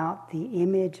talked about the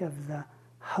image of the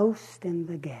host and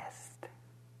the guest.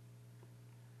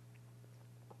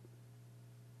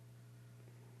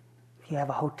 If you have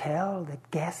a hotel, the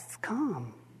guests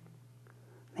come.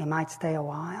 They might stay a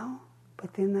while,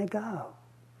 but then they go.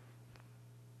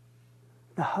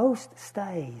 The host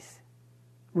stays,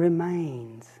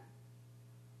 remains.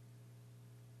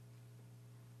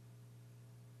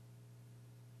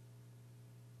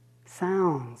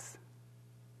 Sounds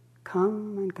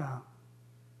come and go.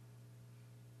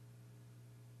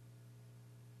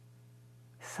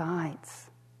 Sights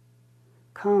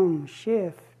come,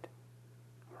 shift,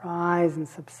 rise and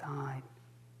subside.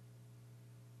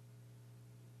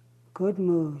 Good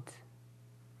moods,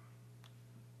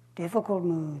 difficult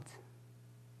moods,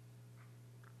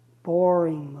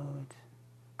 boring moods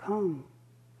come,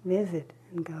 visit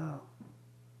and go.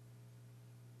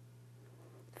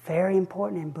 Very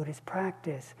important in Buddhist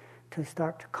practice to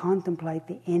start to contemplate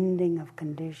the ending of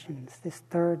conditions, this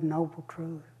third noble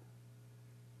truth.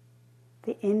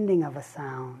 The ending of a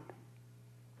sound.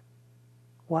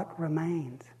 What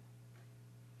remains?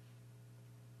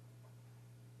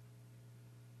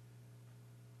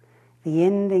 The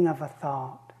ending of a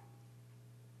thought.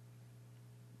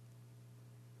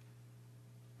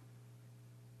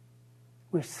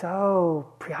 We're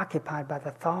so preoccupied by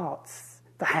the thoughts,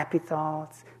 the happy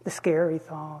thoughts, the scary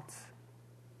thoughts,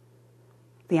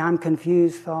 the I'm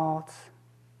confused thoughts.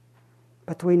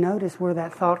 But do we notice where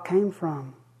that thought came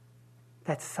from?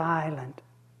 That silent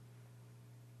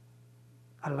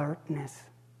alertness.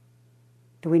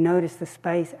 Do we notice the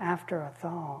space after a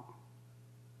thought?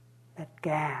 That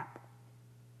gap.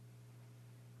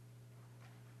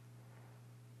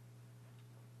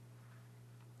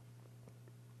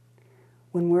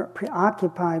 When we're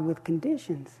preoccupied with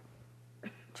conditions,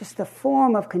 just the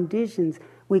form of conditions,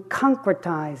 we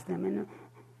concretize them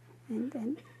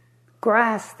and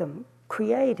grasp them,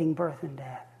 creating birth and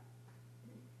death.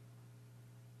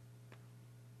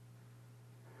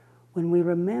 When we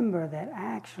remember that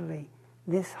actually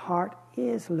this heart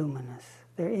is luminous,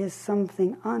 there is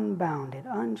something unbounded,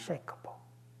 unshakable.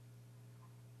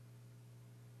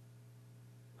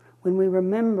 When we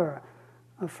remember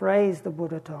a phrase the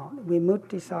Buddha taught,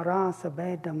 Kittisaro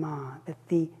sabedama,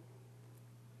 that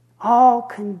all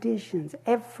conditions,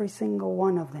 every single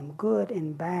one of them, good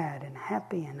and bad and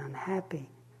happy and unhappy,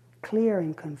 clear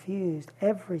and confused,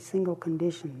 every single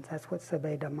condition, that's what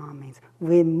sabedama means.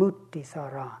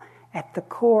 Kittisaro. At the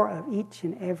core of each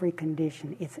and every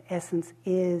condition, its essence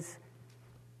is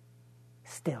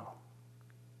still,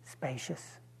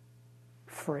 spacious,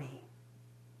 free.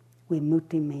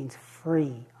 Vimutti means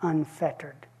free,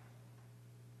 unfettered.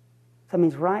 So it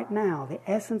means right now, the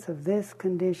essence of this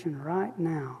condition right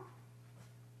now.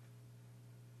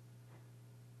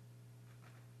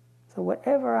 So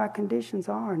whatever our conditions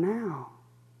are now,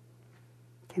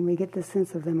 can we get the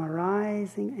sense of them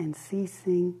arising and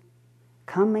ceasing,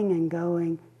 coming and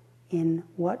going in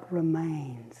what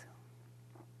remains?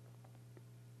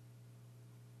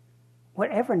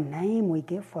 Whatever name we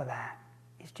give for that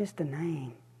is just a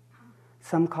name.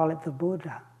 Some call it the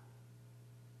Buddha.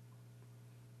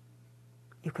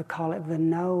 You could call it the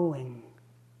knowing.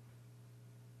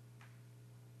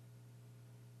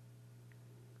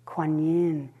 Kuan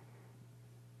Yin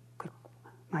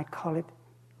might call it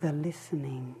the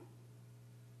listening.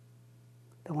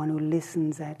 The one who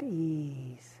listens at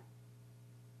ease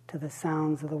to the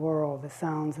sounds of the world, the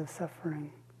sounds of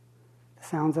suffering, the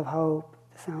sounds of hope,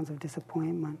 the sounds of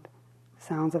disappointment, the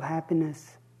sounds of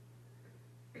happiness.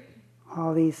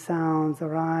 All these sounds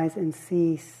arise and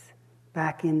cease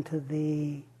back into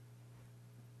the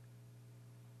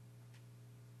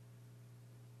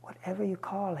whatever you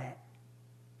call it.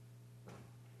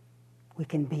 We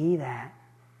can be that.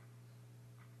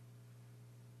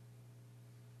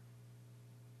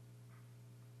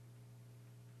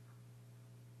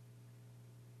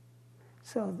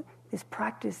 So this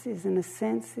practice is, in a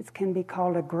sense, it can be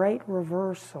called a great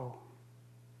reversal.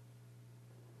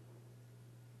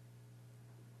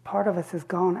 Part of us has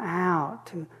gone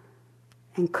out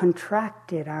and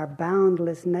contracted our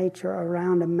boundless nature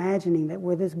around imagining that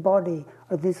we're this body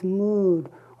or this mood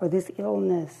or this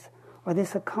illness or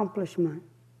this accomplishment.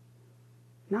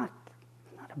 Not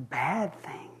a bad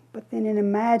thing. But then in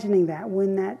imagining that,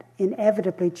 when that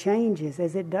inevitably changes,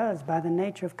 as it does by the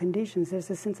nature of conditions, there's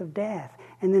a sense of death,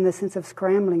 and then the sense of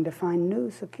scrambling to find new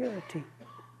security.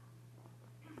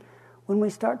 When we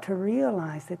start to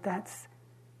realize that that's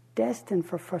destined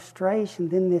for frustration,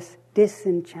 then this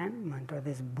disenchantment or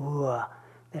this bua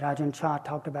that Ajahn Chah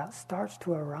talked about starts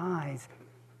to arise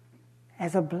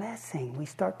as a blessing. We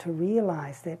start to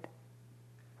realize that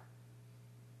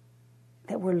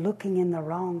we're looking in the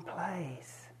wrong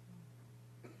place.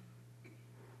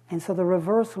 And so the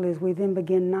reversal is we then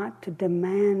begin not to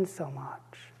demand so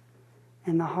much.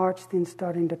 And the heart's then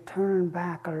starting to turn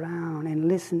back around and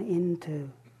listen into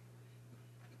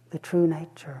the true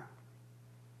nature.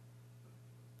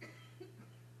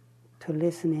 To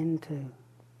listen into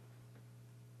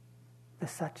the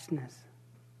suchness.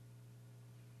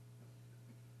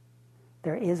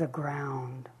 There is a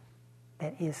ground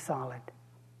that is solid.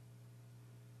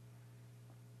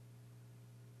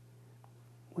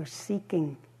 We're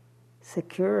seeking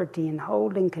security and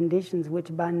holding conditions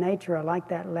which by nature are like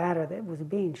that ladder that was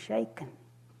being shaken.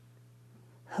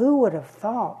 Who would have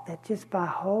thought that just by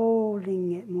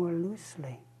holding it more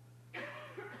loosely,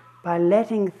 by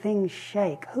letting things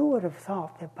shake, who would have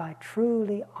thought that by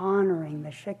truly honoring the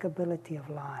shakeability of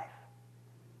life,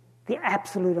 the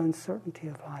absolute uncertainty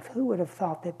of life, who would have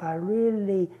thought that by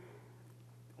really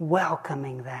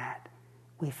welcoming that,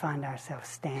 we find ourselves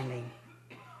standing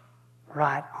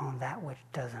right on that which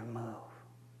doesn't move.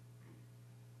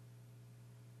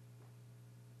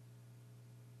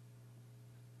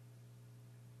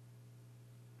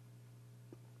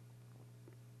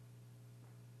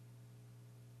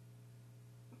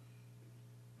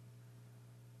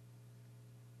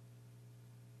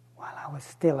 While I was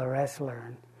still a wrestler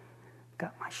and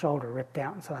got my shoulder ripped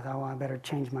out, and so I thought, well, I better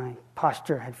change my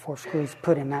posture. I had 4 screws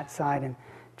put in that side and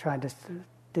tried to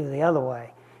do the other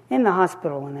way. In the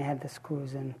hospital, when they had the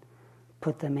screws in,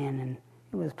 put them in, and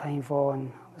it was painful, and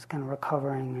I was kind of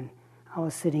recovering, and I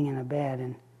was sitting in a bed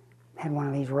and had one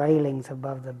of these railings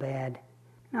above the bed.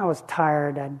 And I was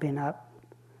tired, I'd been up,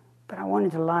 but I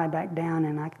wanted to lie back down,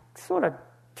 and I sort of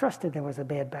trusted there was a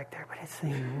bed back there, but it's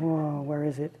saying, whoa, where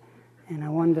is it? And I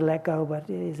wanted to let go, but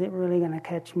is it really going to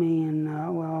catch me? And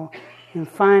and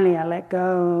finally I let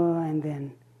go, and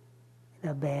then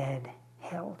the bed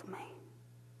held me.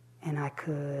 And I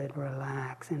could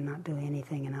relax and not do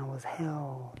anything, and I was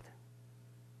held.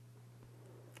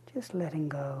 Just letting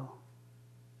go.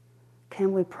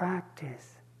 Can we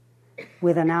practice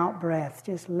with an out-breath,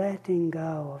 just letting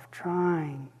go of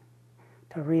trying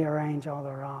to rearrange all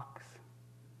the rocks?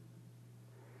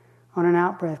 On an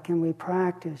out-breath, can we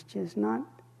practice just not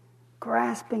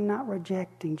grasping, not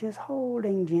rejecting, just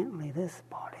holding gently this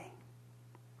body?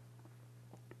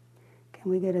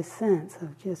 Can we get a sense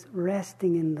of just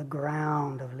resting in the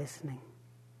ground of listening?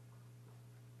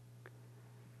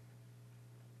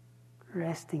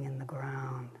 Resting in the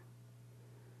ground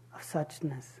of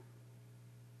suchness.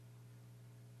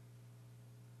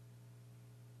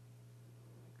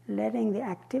 Letting the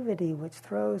activity which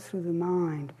throws through the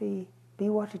mind be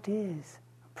what it is,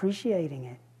 appreciating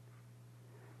it,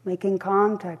 making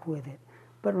contact with it,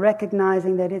 but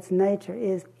recognizing that its nature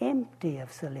is empty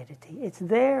of solidity. It's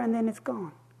there and then it's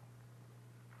gone.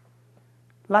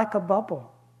 Like a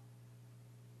bubble.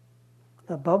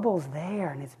 The bubble's there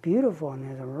and it's beautiful and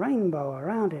there's a rainbow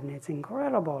around it and it's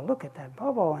incredible. Look at that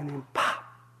bubble, and then pop!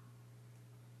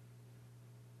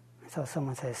 So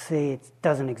someone says, see, it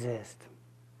doesn't exist.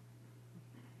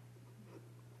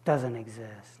 Doesn't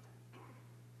exist.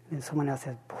 And someone else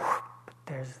says, but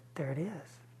there it is.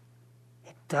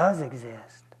 It does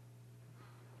exist.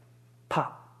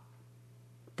 Pop.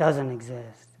 Doesn't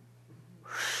exist.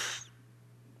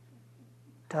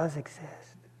 Does exist.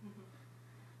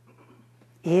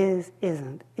 Is,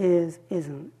 isn't.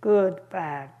 Good,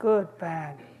 bad. Good,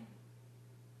 bad.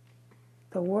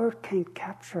 The word can't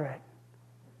capture it.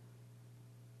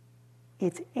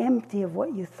 It's empty of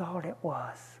what you thought it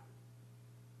was.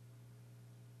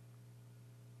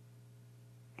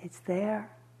 It's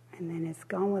there, and then it's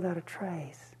gone without a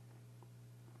trace.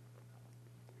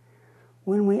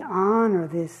 When we honor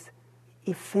this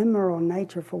ephemeral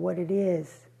nature for what it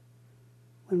is,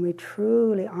 when we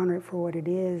truly honor it for what it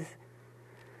is,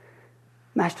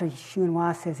 Master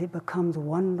Xuanhua says it becomes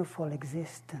wonderful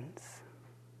existence.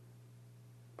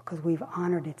 Because we've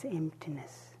honored its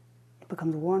emptiness. It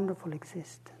becomes wonderful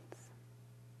existence.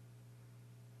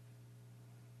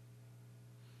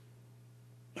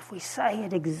 If we say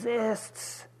it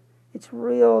exists, it's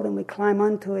real, then we climb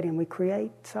onto it and we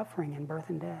create suffering and birth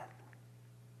and death.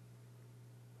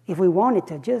 If we want it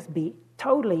to just be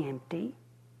totally empty,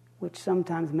 which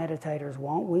sometimes meditators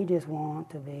want, we just want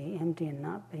to be empty and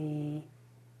not be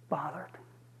bothered.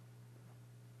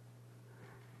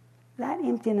 That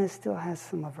emptiness still has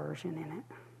some aversion in it.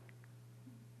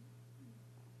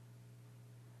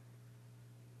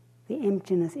 The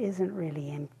emptiness isn't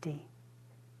really empty.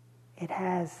 It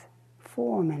has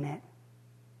form in it.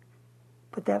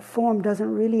 But that form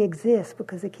doesn't really exist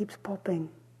because it keeps popping.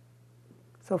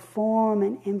 So form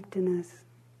and emptiness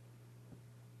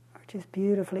are just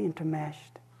beautifully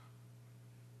intermeshed.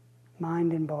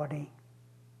 Mind and body.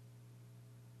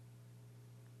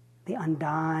 The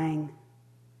undying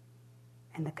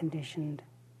and the conditioned.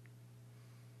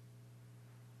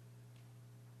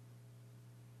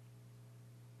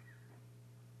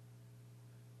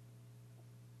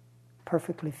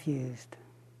 Perfectly fused.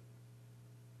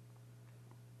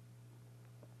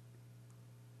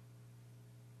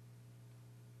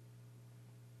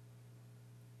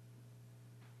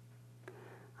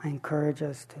 I encourage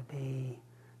us to be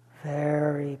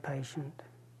very patient.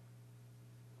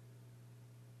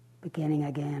 Beginning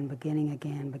again,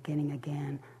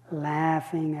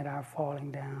 laughing at our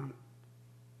falling down.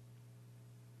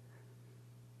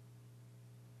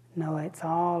 No, it's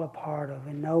all a part of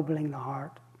ennobling the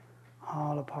heart.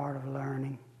 All a part of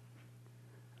learning.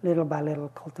 Little by little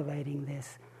cultivating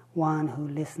this one who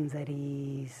listens at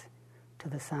ease to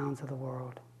the sounds of the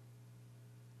world.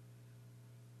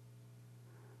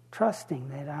 Trusting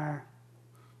that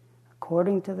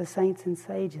according to the saints and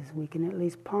sages, we can at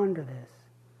least ponder this.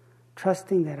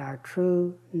 Trusting that our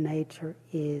true nature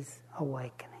is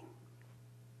awakening.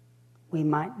 We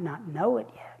might not know it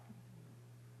yet.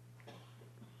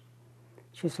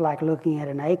 Just like looking at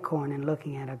an acorn and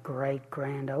looking at a great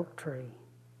grand oak tree.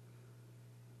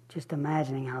 Just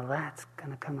imagining how that's going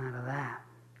to come out of that.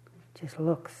 Just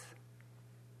looks.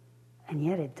 And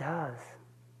yet it does.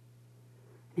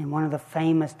 In one of the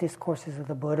famous discourses of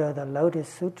the Buddha, the Lotus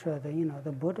Sutra,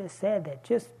 the Buddha said that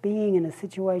just being in a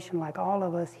situation like all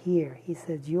of us here, he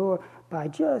says, by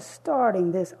just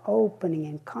starting this opening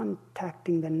and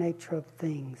contacting the nature of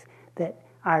things, that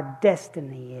our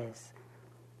destiny is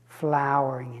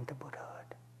flowering into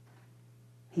Buddhahood.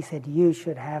 He said, you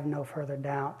should have no further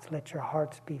doubts. Let your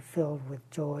hearts be filled with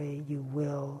joy. You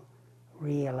will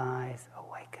realize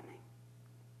awakening.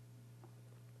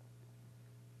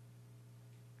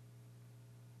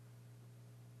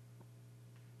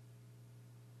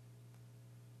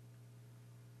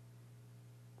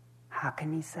 How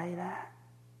can he say that?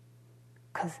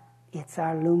 Because it's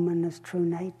our luminous true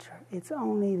nature. It's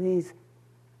only these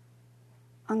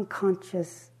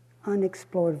unconscious,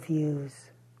 unexplored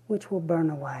views which will burn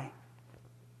away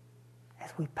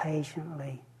as we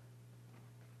patiently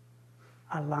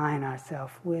align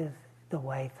ourselves with the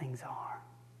way things are.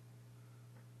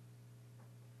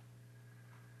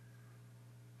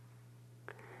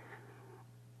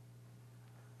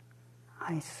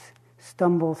 I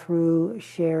stumble through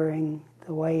sharing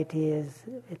the way it is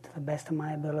to the best of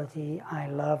my ability. I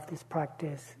love this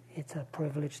practice. It's a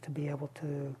privilege to be able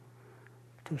to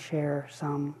share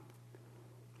some.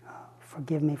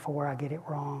 Forgive me for where I get it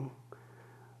wrong.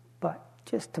 But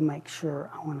just to make sure,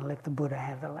 I want to let the Buddha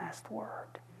have the last word.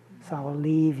 So I will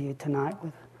leave you tonight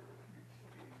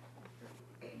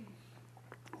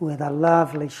with a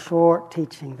lovely short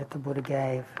teaching that the Buddha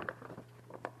gave.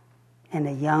 And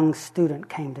a young student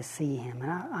came to see him.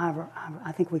 And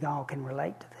I think we all can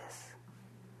relate to this.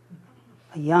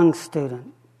 A young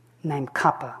student named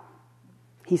Kappa.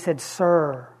 He said,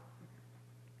 "Sir,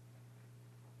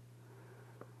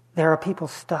 there are people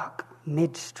stuck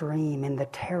midstream in the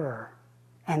terror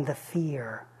and the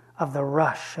fear of the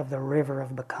rush of the river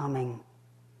of becoming.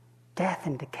 Death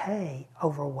and decay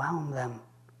overwhelm them.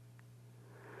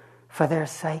 For their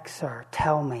sake, sir,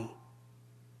 tell me,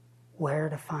 where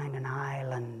to find an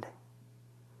island?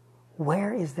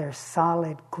 Where is there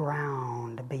solid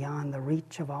ground beyond the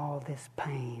reach of all this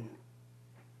pain?"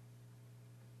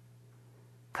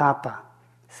 "Kappa,"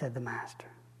 said the master,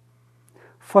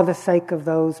 "for the sake of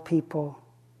those people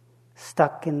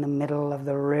stuck in the middle of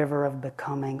the river of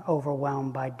becoming,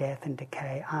 overwhelmed by death and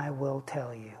decay, I will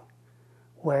tell you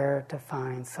where to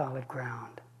find solid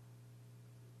ground.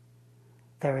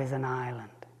 There is an island.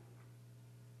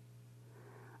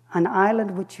 An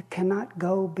island which you cannot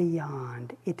go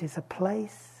beyond. It is a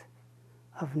place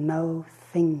of no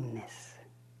thingness,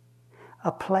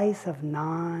 a place of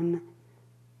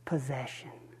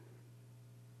non-possession,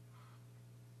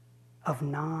 of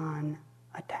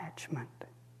non-attachment.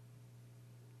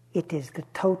 It is the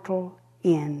total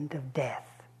end of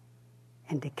death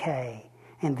and decay,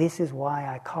 and this is why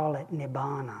I call it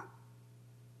Nibbana.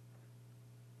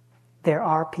 There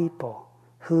are people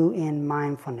who in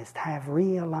mindfulness have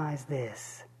realized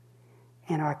this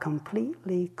and are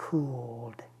completely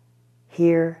cooled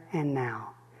here and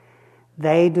now.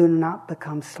 They do not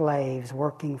become slaves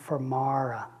working for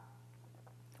Mara,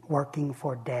 working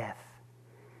for death.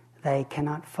 They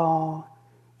cannot fall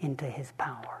into his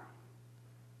power."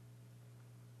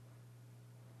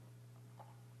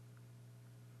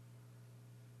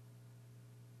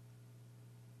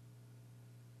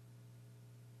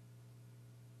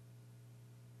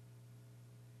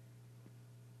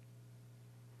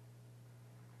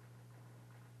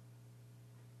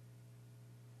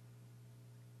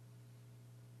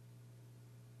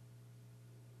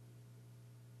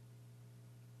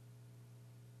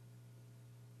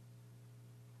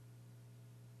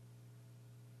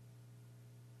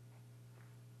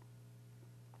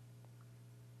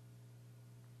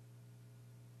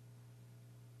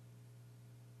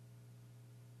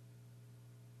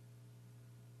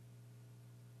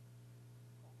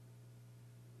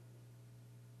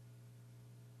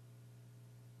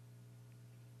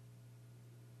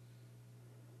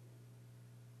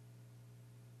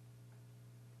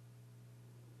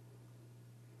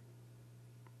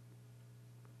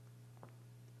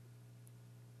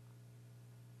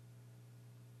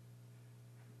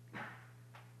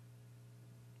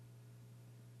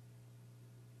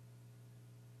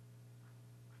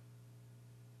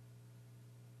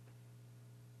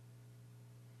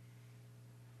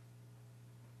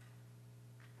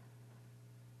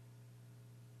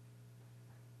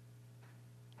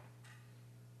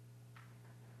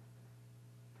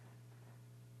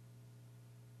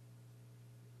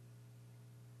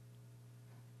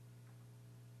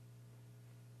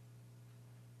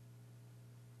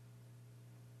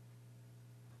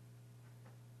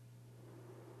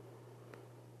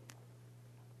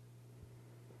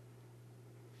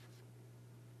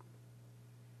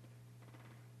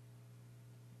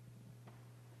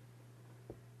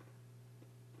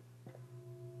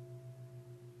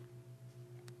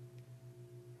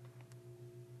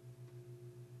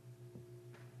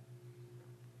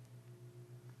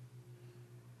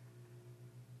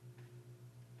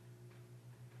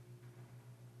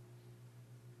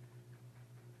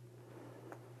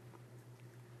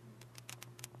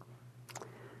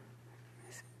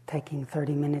 taking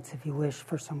 30 minutes, if you wish,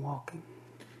 for some walking.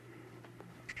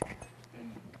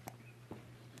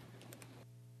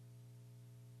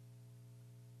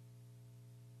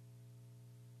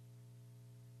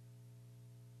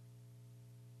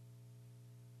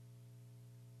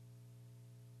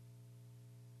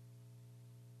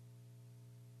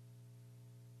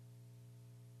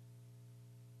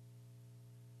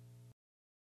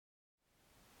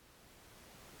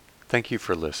 Thank you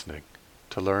for listening.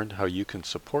 To learn how you can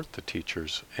support the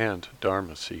teachers and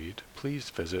Dharma Seed, please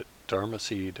visit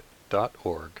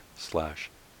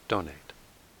dharmaseed.org/donate.